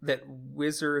think that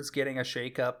Wizards getting a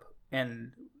shakeup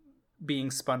and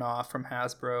being spun off from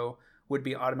Hasbro would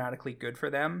be automatically good for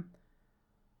them,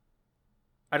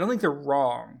 I don't think they're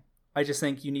wrong. I just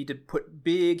think you need to put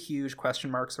big, huge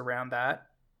question marks around that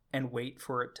and wait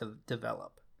for it to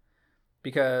develop.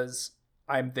 Because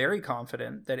I'm very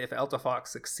confident that if Altifox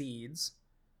succeeds,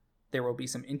 there will be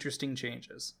some interesting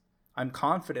changes. I'm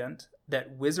confident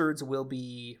that Wizards will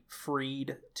be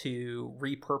freed to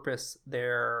repurpose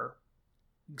their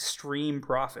extreme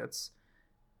profits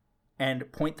and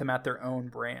point them at their own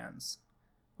brands,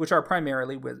 which are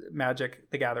primarily with Magic,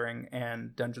 the Gathering,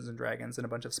 and Dungeons and Dragons, and a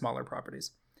bunch of smaller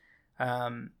properties.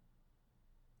 But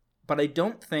I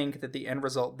don't think that the end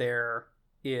result there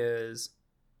is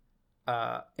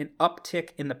an uptick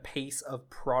in the pace of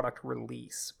product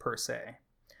release per se.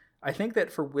 I think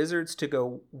that for Wizards to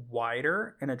go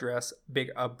wider and address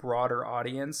a broader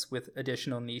audience with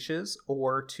additional niches,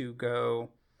 or to go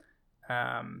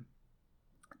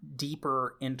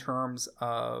deeper in terms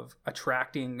of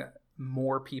attracting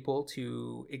more people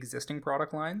to existing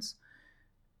product lines,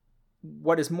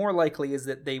 what is more likely is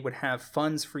that they would have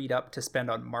funds freed up to spend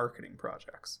on marketing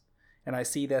projects. And I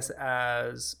see this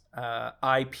as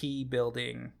IP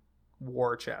building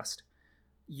war chest.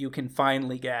 You can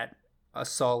finally get a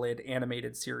solid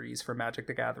animated series for Magic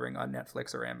the Gathering on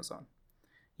Netflix or Amazon.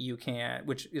 You can,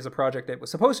 which is a project that was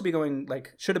supposed to be going,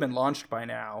 like, should have been launched by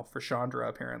now for Chandra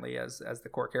apparently as the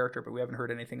core character, but we haven't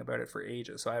heard anything about it for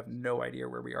ages, so I have no idea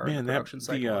where we are in the production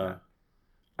cycle.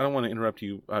 I don't want to interrupt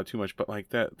you too much, but like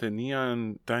the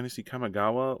Neon Dynasty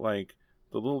Kamigawa, like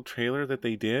the little trailer that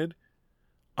they did,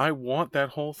 I want that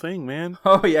whole thing, man.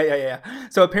 Oh yeah.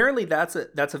 So apparently that's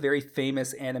a very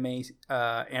famous anime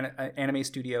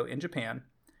studio in Japan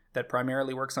that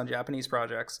primarily works on Japanese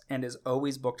projects and is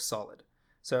always booked solid.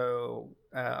 So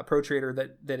a pro trader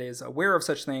that is aware of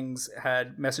such things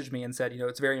had messaged me and said,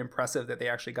 it's very impressive that they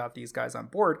actually got these guys on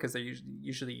board, because they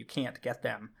usually you can't get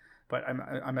them. But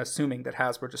I'm assuming that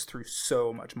Hasbro just threw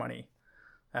so much money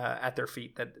at their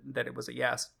feet that it was a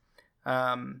yes.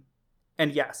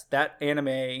 And yes, that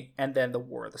anime, and then the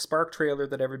War of the Spark trailer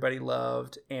that everybody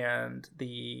loved, and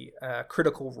the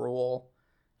Critical Role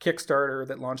Kickstarter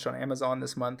that launched on Amazon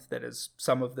this month, that is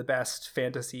some of the best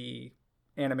fantasy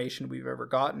animation we've ever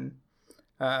gotten,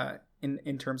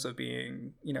 in terms of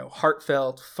being,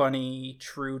 heartfelt, funny,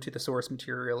 true to the source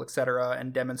material, etc.,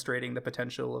 and demonstrating the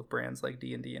potential of brands like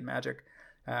D&D and Magic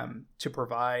to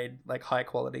provide like high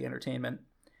quality entertainment.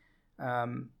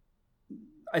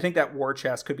 I think that War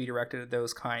Chest could be directed at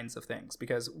those kinds of things,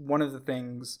 because one of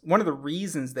the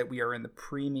reasons that we are in the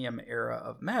premium era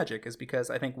of Magic is because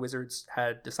I think Wizards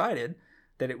had decided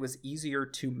that it was easier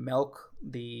to milk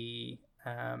the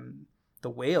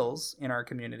whales in our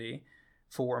community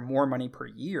for more money per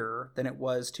year than it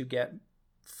was to get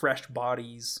fresh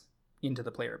bodies into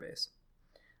the player base.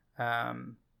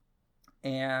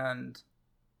 And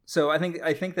so I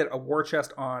think that a War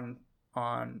Chest on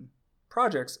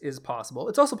projects is possible.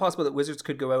 It's also possible that Wizards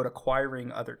could go out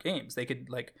acquiring other games. They could,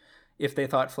 like, if they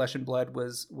thought Flesh and Blood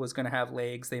was going to have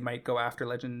legs, they might go after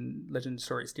Legend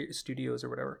Story Studios or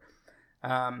whatever.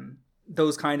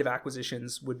 Those kind of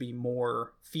acquisitions would be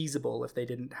more feasible if they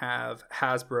didn't have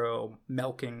Hasbro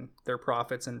milking their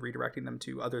profits and redirecting them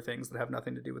to other things that have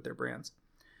nothing to do with their brands.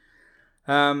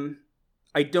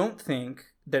 I don't think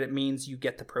that it means you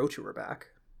get the Pro Tour back,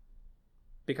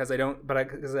 because I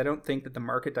don't think that the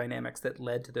market dynamics that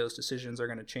led to those decisions are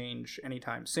going to change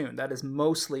anytime soon. That is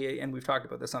mostly, and we've talked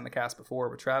about this on the cast before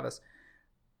with Travis,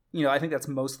 I think that's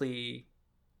mostly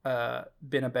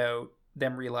been about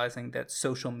them realizing that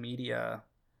social media,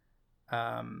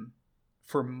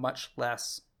 for much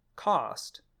less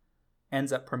cost,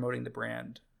 ends up promoting the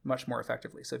brand much more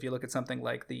effectively. So if you look at something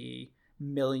like the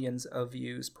millions of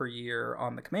views per year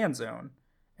on the Command Zone,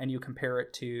 and you compare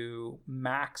it to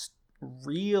max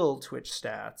real Twitch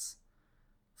stats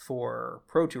for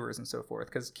Pro Tours and so forth,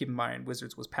 because keep in mind,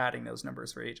 Wizards was padding those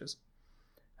numbers for ages.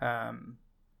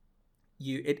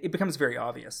 It becomes very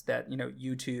obvious that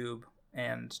YouTube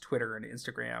and Twitter and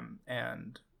Instagram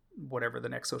and whatever the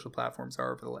next social platforms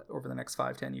are over the next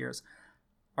 5-10 years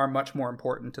are much more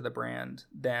important to the brand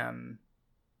than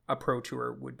a Pro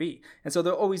Tour would be. And so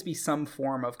there'll always be some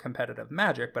form of competitive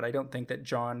Magic, but I don't think that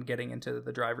John getting into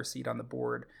the driver's seat on the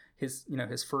board, his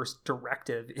first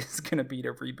directive is going to be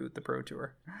to reboot the Pro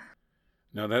Tour.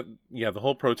 No, the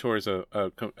whole Pro Tour is a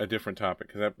different topic,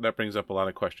 because that brings up a lot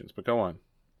of questions, but go on.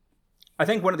 I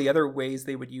think one of the other ways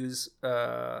they would use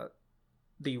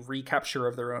the recapture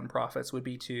of their own profits would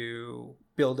be to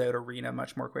build out Arena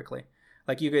much more quickly.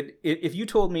 Like, you could, if you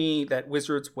told me that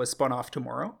Wizards was spun off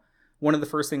tomorrow, one of the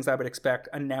first things I would expect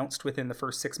announced within the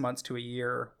first 6 months to a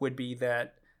year would be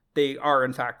that they are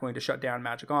in fact going to shut down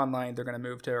Magic Online. They're going to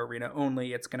move to Arena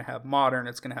only. It's going to have Modern.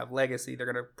 It's going to have Legacy.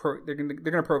 They're going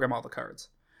to program all the cards,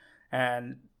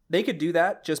 and they could do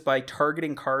that just by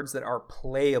targeting cards that are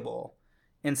playable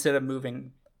instead of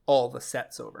moving all the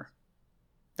sets over.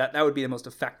 That would be the most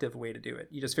effective way to do it.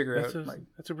 You just figure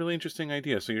that's a really interesting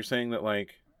idea. So you're saying that,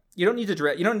 like, you don't need to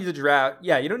draft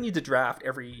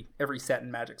every set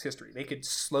in Magic's history. They could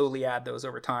slowly add those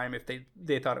over time if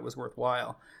they thought it was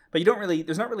worthwhile. But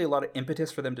there's not really a lot of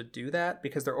impetus for them to do that,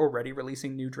 because they're already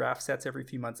releasing new draft sets every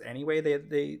few months anyway.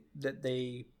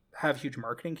 They have huge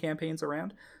marketing campaigns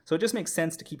around. So it just makes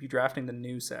sense to keep you drafting the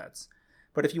new sets.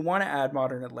 But if you want to add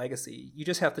Modern and Legacy, you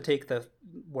just have to take the,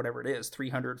 whatever it is,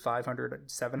 300, 500,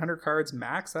 700 cards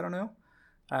max, I don't know.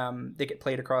 They get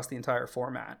played across the entire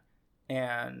format,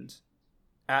 and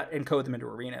encode them into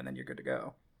Arena, and then you're good to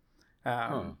go.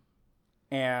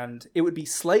 And it would be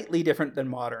slightly different than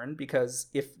Modern, because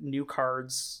if new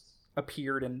cards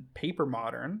appeared in paper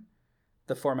Modern,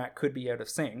 the format could be out of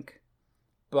sync,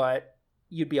 but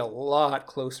you'd be a lot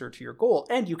closer to your goal,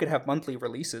 and you could have monthly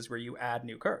releases where you add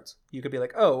new cards. You could be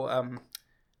like,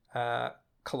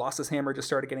 Colossus Hammer just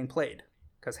started getting played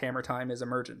because Hammer Time is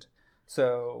emergent.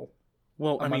 So,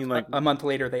 a month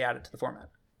later they add it to the format.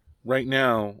 Right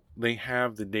now, they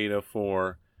have the data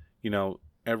for,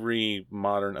 every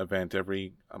Modern event,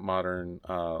 every Modern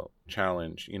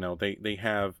challenge. They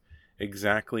have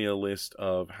exactly a list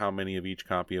of how many of each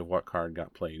copy of what card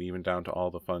got played, even down to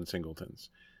all the fun singletons.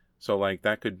 So, like,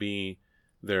 that could be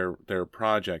their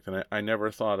project. And I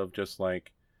never thought of just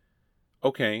like,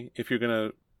 okay, if you're going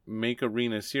to make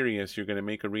Arena serious, you're going to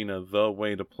make Arena the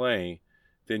way to play,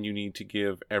 then you need to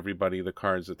give everybody the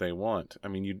cards that they want. I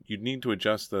mean, you need to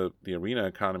adjust the arena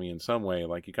economy in some way.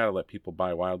 Like, you got to let people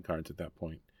buy wild cards at that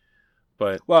point.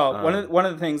 But well, one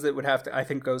of the things that would have to, I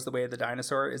think, goes the way of the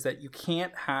dinosaur is that you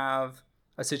can't have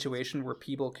a situation where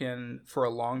people can, for a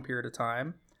long period of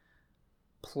time,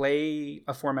 play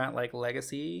a format like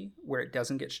Legacy where it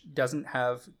doesn't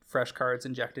have fresh cards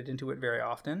injected into it very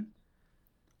often.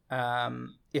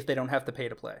 If they don't have to pay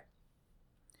to play,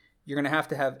 you're going to have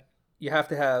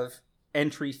to have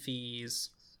entry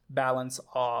fees balance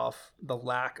off the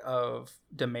lack of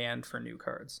demand for new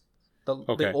cards.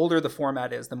 The older the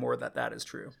format is, the more that is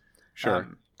true. Sure.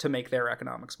 To make their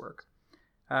economics work.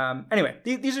 Anyway,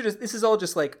 this is all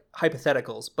just like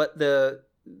hypotheticals, but the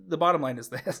bottom line is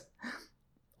this: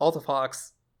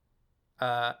 Altifox,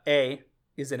 A,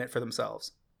 is in it for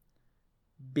themselves.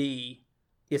 B,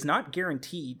 is not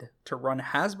guaranteed to run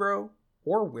Hasbro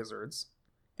or Wizards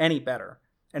any better.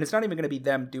 And it's not even going to be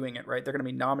them doing it, right? They're going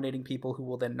to be nominating people who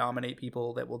will then nominate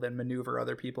people that will then maneuver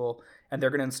other people. And they're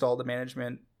going to install the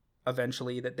management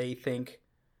eventually that they think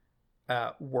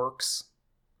works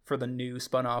for the new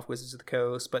spun-off Wizards of the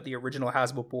Coast. But the original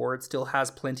Hasbro board still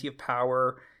has plenty of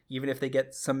power, even if they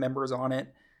get some members on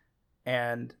it.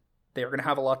 And they're going to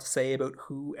have a lot to say about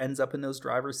who ends up in those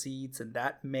driver's seats, and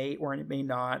that may or it may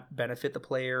not benefit the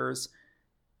players.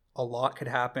 A lot could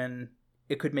happen.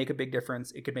 It could make a big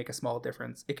difference. It could make a small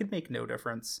difference. It could make no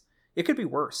difference. It could be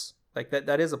worse. Like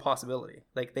that is a possibility.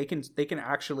 Like they can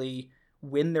actually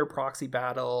win their proxy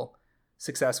battle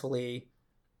successfully.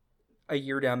 A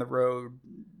year down the road,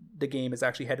 the game is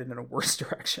actually headed in a worse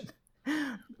direction.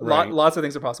 Right. Lots of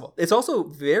things are possible. It's also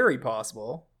very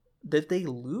possible that they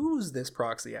lose this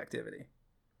proxy activity.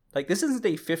 Like, this isn't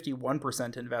a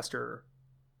 51% investor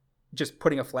just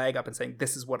putting a flag up and saying,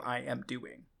 this is what I am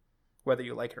doing, whether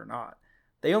you like it or not.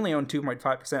 They only own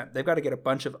 2.5%. They've got to get a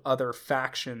bunch of other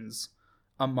factions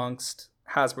amongst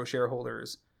Hasbro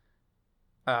shareholders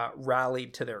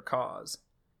rallied to their cause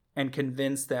and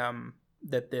convince them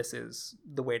that this is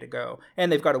the way to go.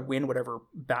 And they've got to win whatever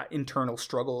internal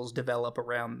struggles develop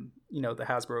around, the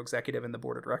Hasbro executive and the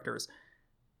board of directors.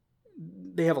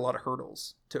 They have a lot of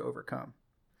hurdles to overcome.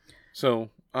 So,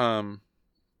 I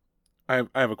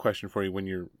have a question for you when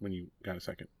you got a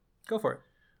second. Go for it.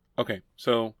 Okay,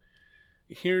 so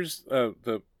here's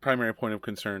the primary point of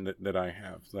concern that I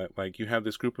have. That, like, you have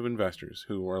this group of investors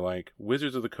who are like,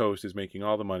 Wizards of the Coast is making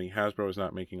all the money, Hasbro is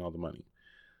not making all the money.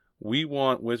 We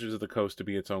want Wizards of the Coast to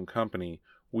be its own company.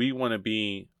 We want to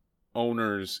be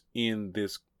owners in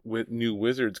this new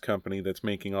Wizards company that's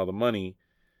making all the money,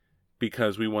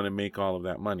 because we want to make all of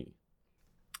that money.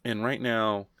 And right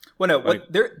now... Well, no, like,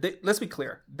 let's be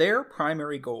clear. Their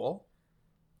primary goal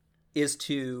is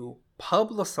to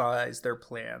publicize their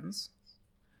plans,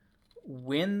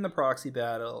 win the proxy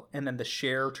battle, and then the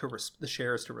shares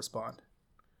to respond.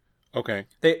 Okay.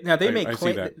 They may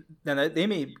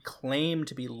claim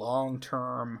to be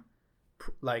long-term,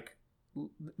 like,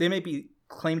 they may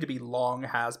claim to be long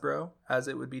Hasbro, as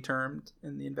it would be termed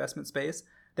in the investment space,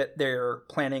 that they're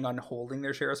planning on holding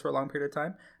their shares for a long period of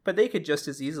time, but they could just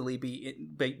as easily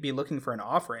be looking for an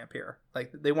off-ramp here.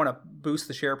 Like, they want to boost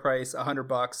the share price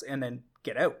 $100 and then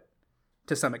get out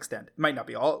to some extent. They might not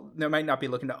be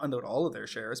looking to unload all of their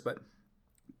shares, but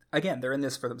again, they're in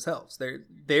this for themselves.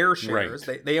 Their shares,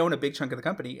 right. They own a big chunk of the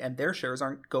company, and their shares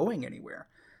aren't going anywhere.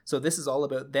 So this is all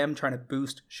about them trying to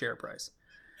boost share price.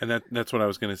 And that's what I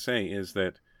was going to say, is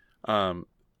that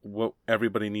what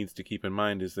everybody needs to keep in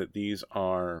mind is that these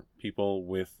are people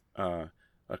with a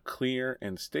clear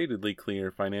and statedly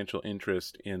clear financial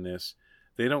interest in this.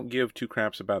 They don't give two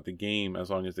craps about the game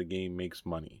as long as the game makes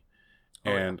money.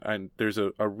 And there's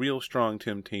a real strong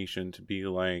temptation to be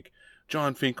like,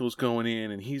 John Finkel's going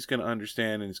in and he's going to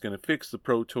understand and he's going to fix the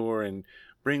Pro Tour and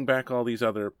bring back all these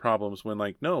other problems, when,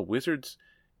 like, no, Wizards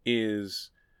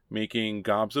is making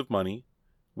gobs of money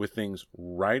with things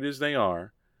right as they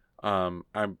are.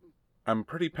 I'm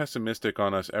pretty pessimistic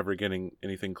on us ever getting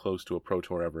anything close to a Pro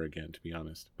Tour ever again, to be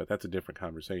honest. But that's a different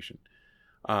conversation.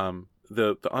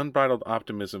 The unbridled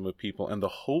optimism of people and the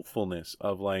hopefulness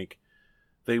of, like,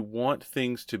 they want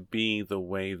things to be the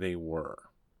way they were.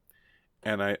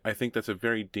 And I think that's a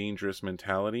very dangerous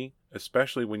mentality,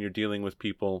 especially when you're dealing with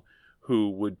people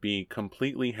who would be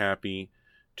completely happy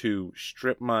to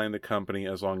strip mine the company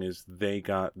as long as they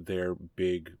got their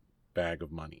big bag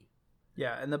of money.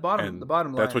 Yeah, and the bottom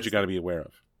line, that's what you got to be aware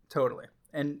of. Totally.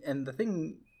 And the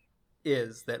thing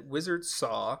is that Wizards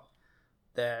saw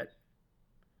that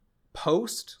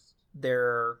post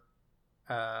their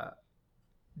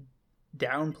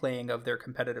downplaying of their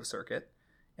competitive circuit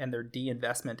and their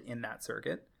de-investment in that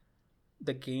circuit,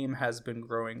 the game has been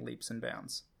growing leaps and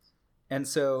bounds. And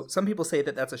so some people say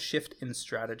that that's a shift in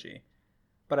strategy.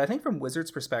 But I think from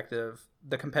Wizards' perspective,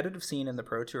 the competitive scene in the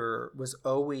Pro Tour was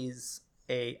always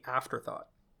a afterthought.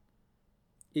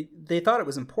 They thought it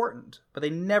was important, but they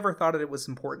never thought it was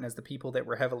important as the people that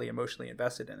were heavily emotionally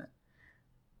invested in it.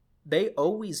 They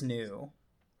always knew,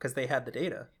 because they had the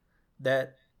data,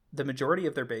 that the majority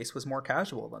of their base was more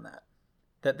casual than that.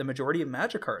 That the majority of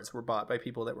Magic cards were bought by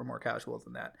people that were more casual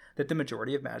than that. That the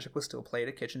majority of Magic was still played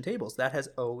at kitchen tables. That has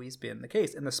always been the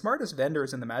case. And the smartest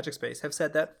vendors in the Magic space have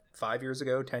said that 5 years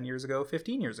ago, 10 years ago,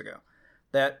 15 years ago.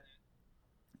 That,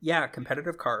 yeah,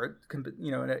 competitive card,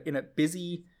 you know, in a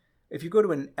busy... If you go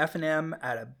to an F&M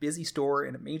at a busy store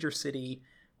in a major city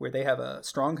where they have a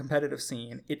strong competitive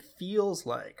scene, it feels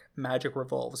like Magic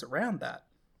revolves around that.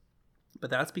 But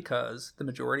that's because the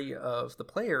majority of the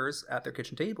players at their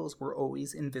kitchen tables were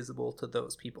always invisible to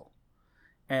those people.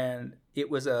 And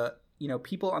it was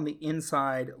people on the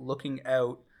inside looking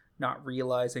out, not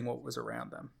realizing what was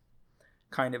around them,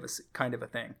 kind of a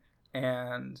thing.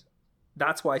 And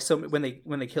that's why when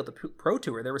they killed the Pro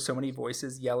Tour, there were so many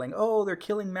voices yelling, "Oh, they're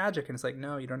killing Magic!" And it's like,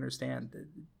 no, you don't understand.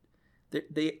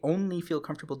 They only feel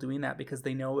comfortable doing that because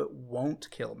they know it won't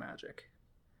kill Magic.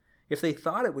 If they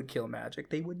thought it would kill Magic,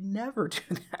 they would never do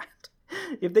that.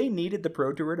 If they needed the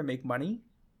Pro Tour to make money,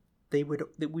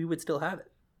 we would still have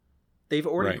it. They've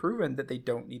already proven that they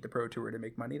don't need the Pro Tour to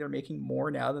make money. They're making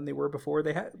more now than they were before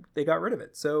they got rid of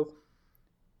it. So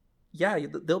yeah,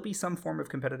 there'll be some form of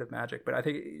competitive Magic, but I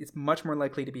think it's much more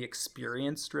likely to be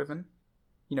experience driven.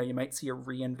 You know, you might see a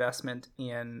reinvestment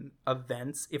in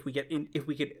events if we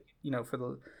could, you know,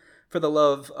 for the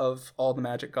love of all the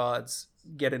Magic gods,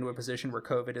 get into a position where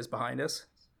COVID is behind us.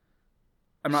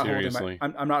 I'm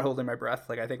not holding my breath.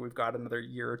 Like, I think we've got another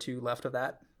year or two left of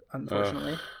that,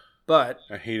 unfortunately. But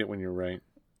I hate it when you're right.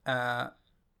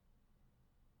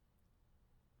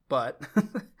 But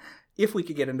if we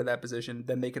could get into that position,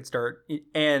 then they could start.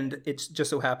 And it's just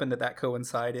so happened that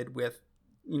coincided with,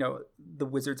 you know, the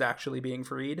Wizards actually being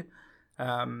freed.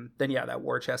 Then yeah, that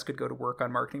war chest could go to work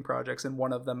on marketing projects, and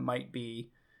one of them might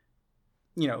be,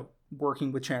 you know,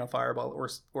 working with Channel Fireball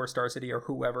or Star City or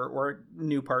whoever, or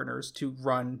new partners to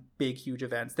run big, huge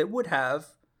events that would have,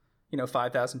 you know,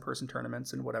 5,000 person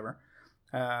tournaments and whatever.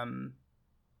 And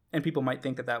people might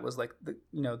think that was like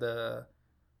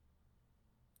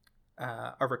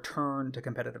a return to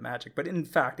competitive Magic, but in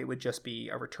fact, it would just be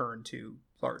a return to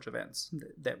large events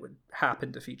that would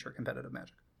happen to feature competitive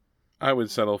Magic. I would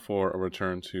settle for a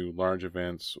return to large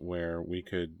events where we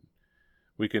could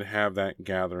have that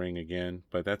gathering again,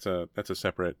 but that's a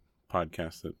separate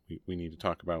podcast that we need to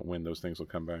talk about when those things will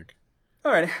come back.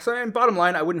 All right. So, in bottom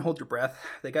line, I wouldn't hold your breath.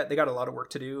 They got a lot of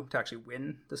work to do to actually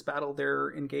win this battle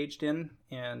they're engaged in,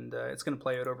 and it's going to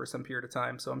play out over some period of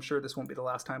time. So I'm sure this won't be the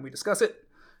last time we discuss it,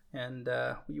 and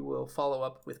we will follow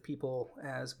up with people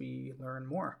as we learn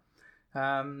more.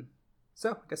 So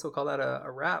I guess we'll call that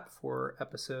a wrap for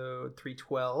episode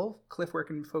 312. Cliff, where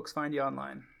can folks find you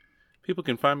online? People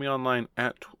can find me online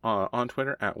on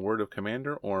Twitter at Word of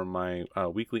Commander, or my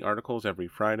weekly articles every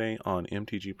Friday on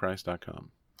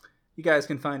mtgprice.com. You guys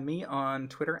can find me on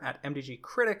Twitter at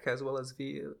MTGCritic, as well as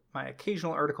via my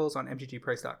occasional articles on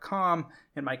mtgprice.com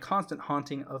and my constant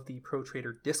haunting of the Pro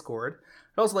Trader Discord.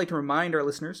 I'd also like to remind our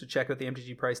listeners to check out the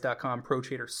mtgprice.com Pro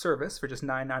Trader service. For just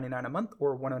 $9.99 a month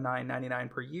or $109.99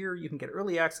 per year, you can get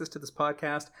early access to this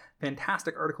podcast,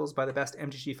 fantastic articles by the best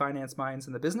MTG finance minds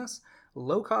in the business,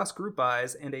 low-cost group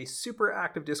buys, and a super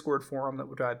active Discord forum that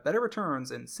will drive better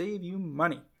returns and save you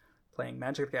money playing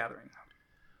Magic the Gathering.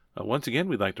 Once again,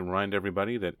 we'd like to remind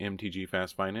everybody that MTG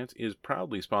Fast Finance is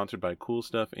proudly sponsored by Cool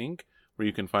Stuff Inc., where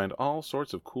you can find all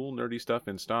sorts of cool, nerdy stuff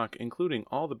in stock, including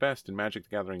all the best in Magic the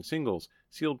Gathering singles,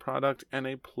 sealed product, and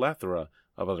a plethora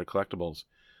of other collectibles.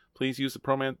 Please use the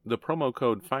promo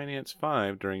code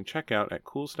FINANCE5 during checkout at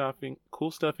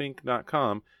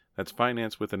coolstuffinc.com, that's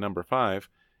finance with the number 5,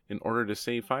 in order to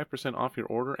save 5% off your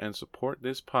order and support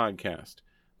this podcast.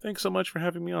 Thanks so much for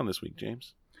having me on this week,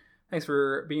 James. Thanks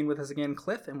for being with us again,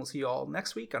 Cliff, and we'll see you all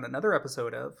next week on another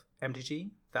episode of MTG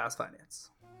Fast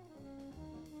Finance.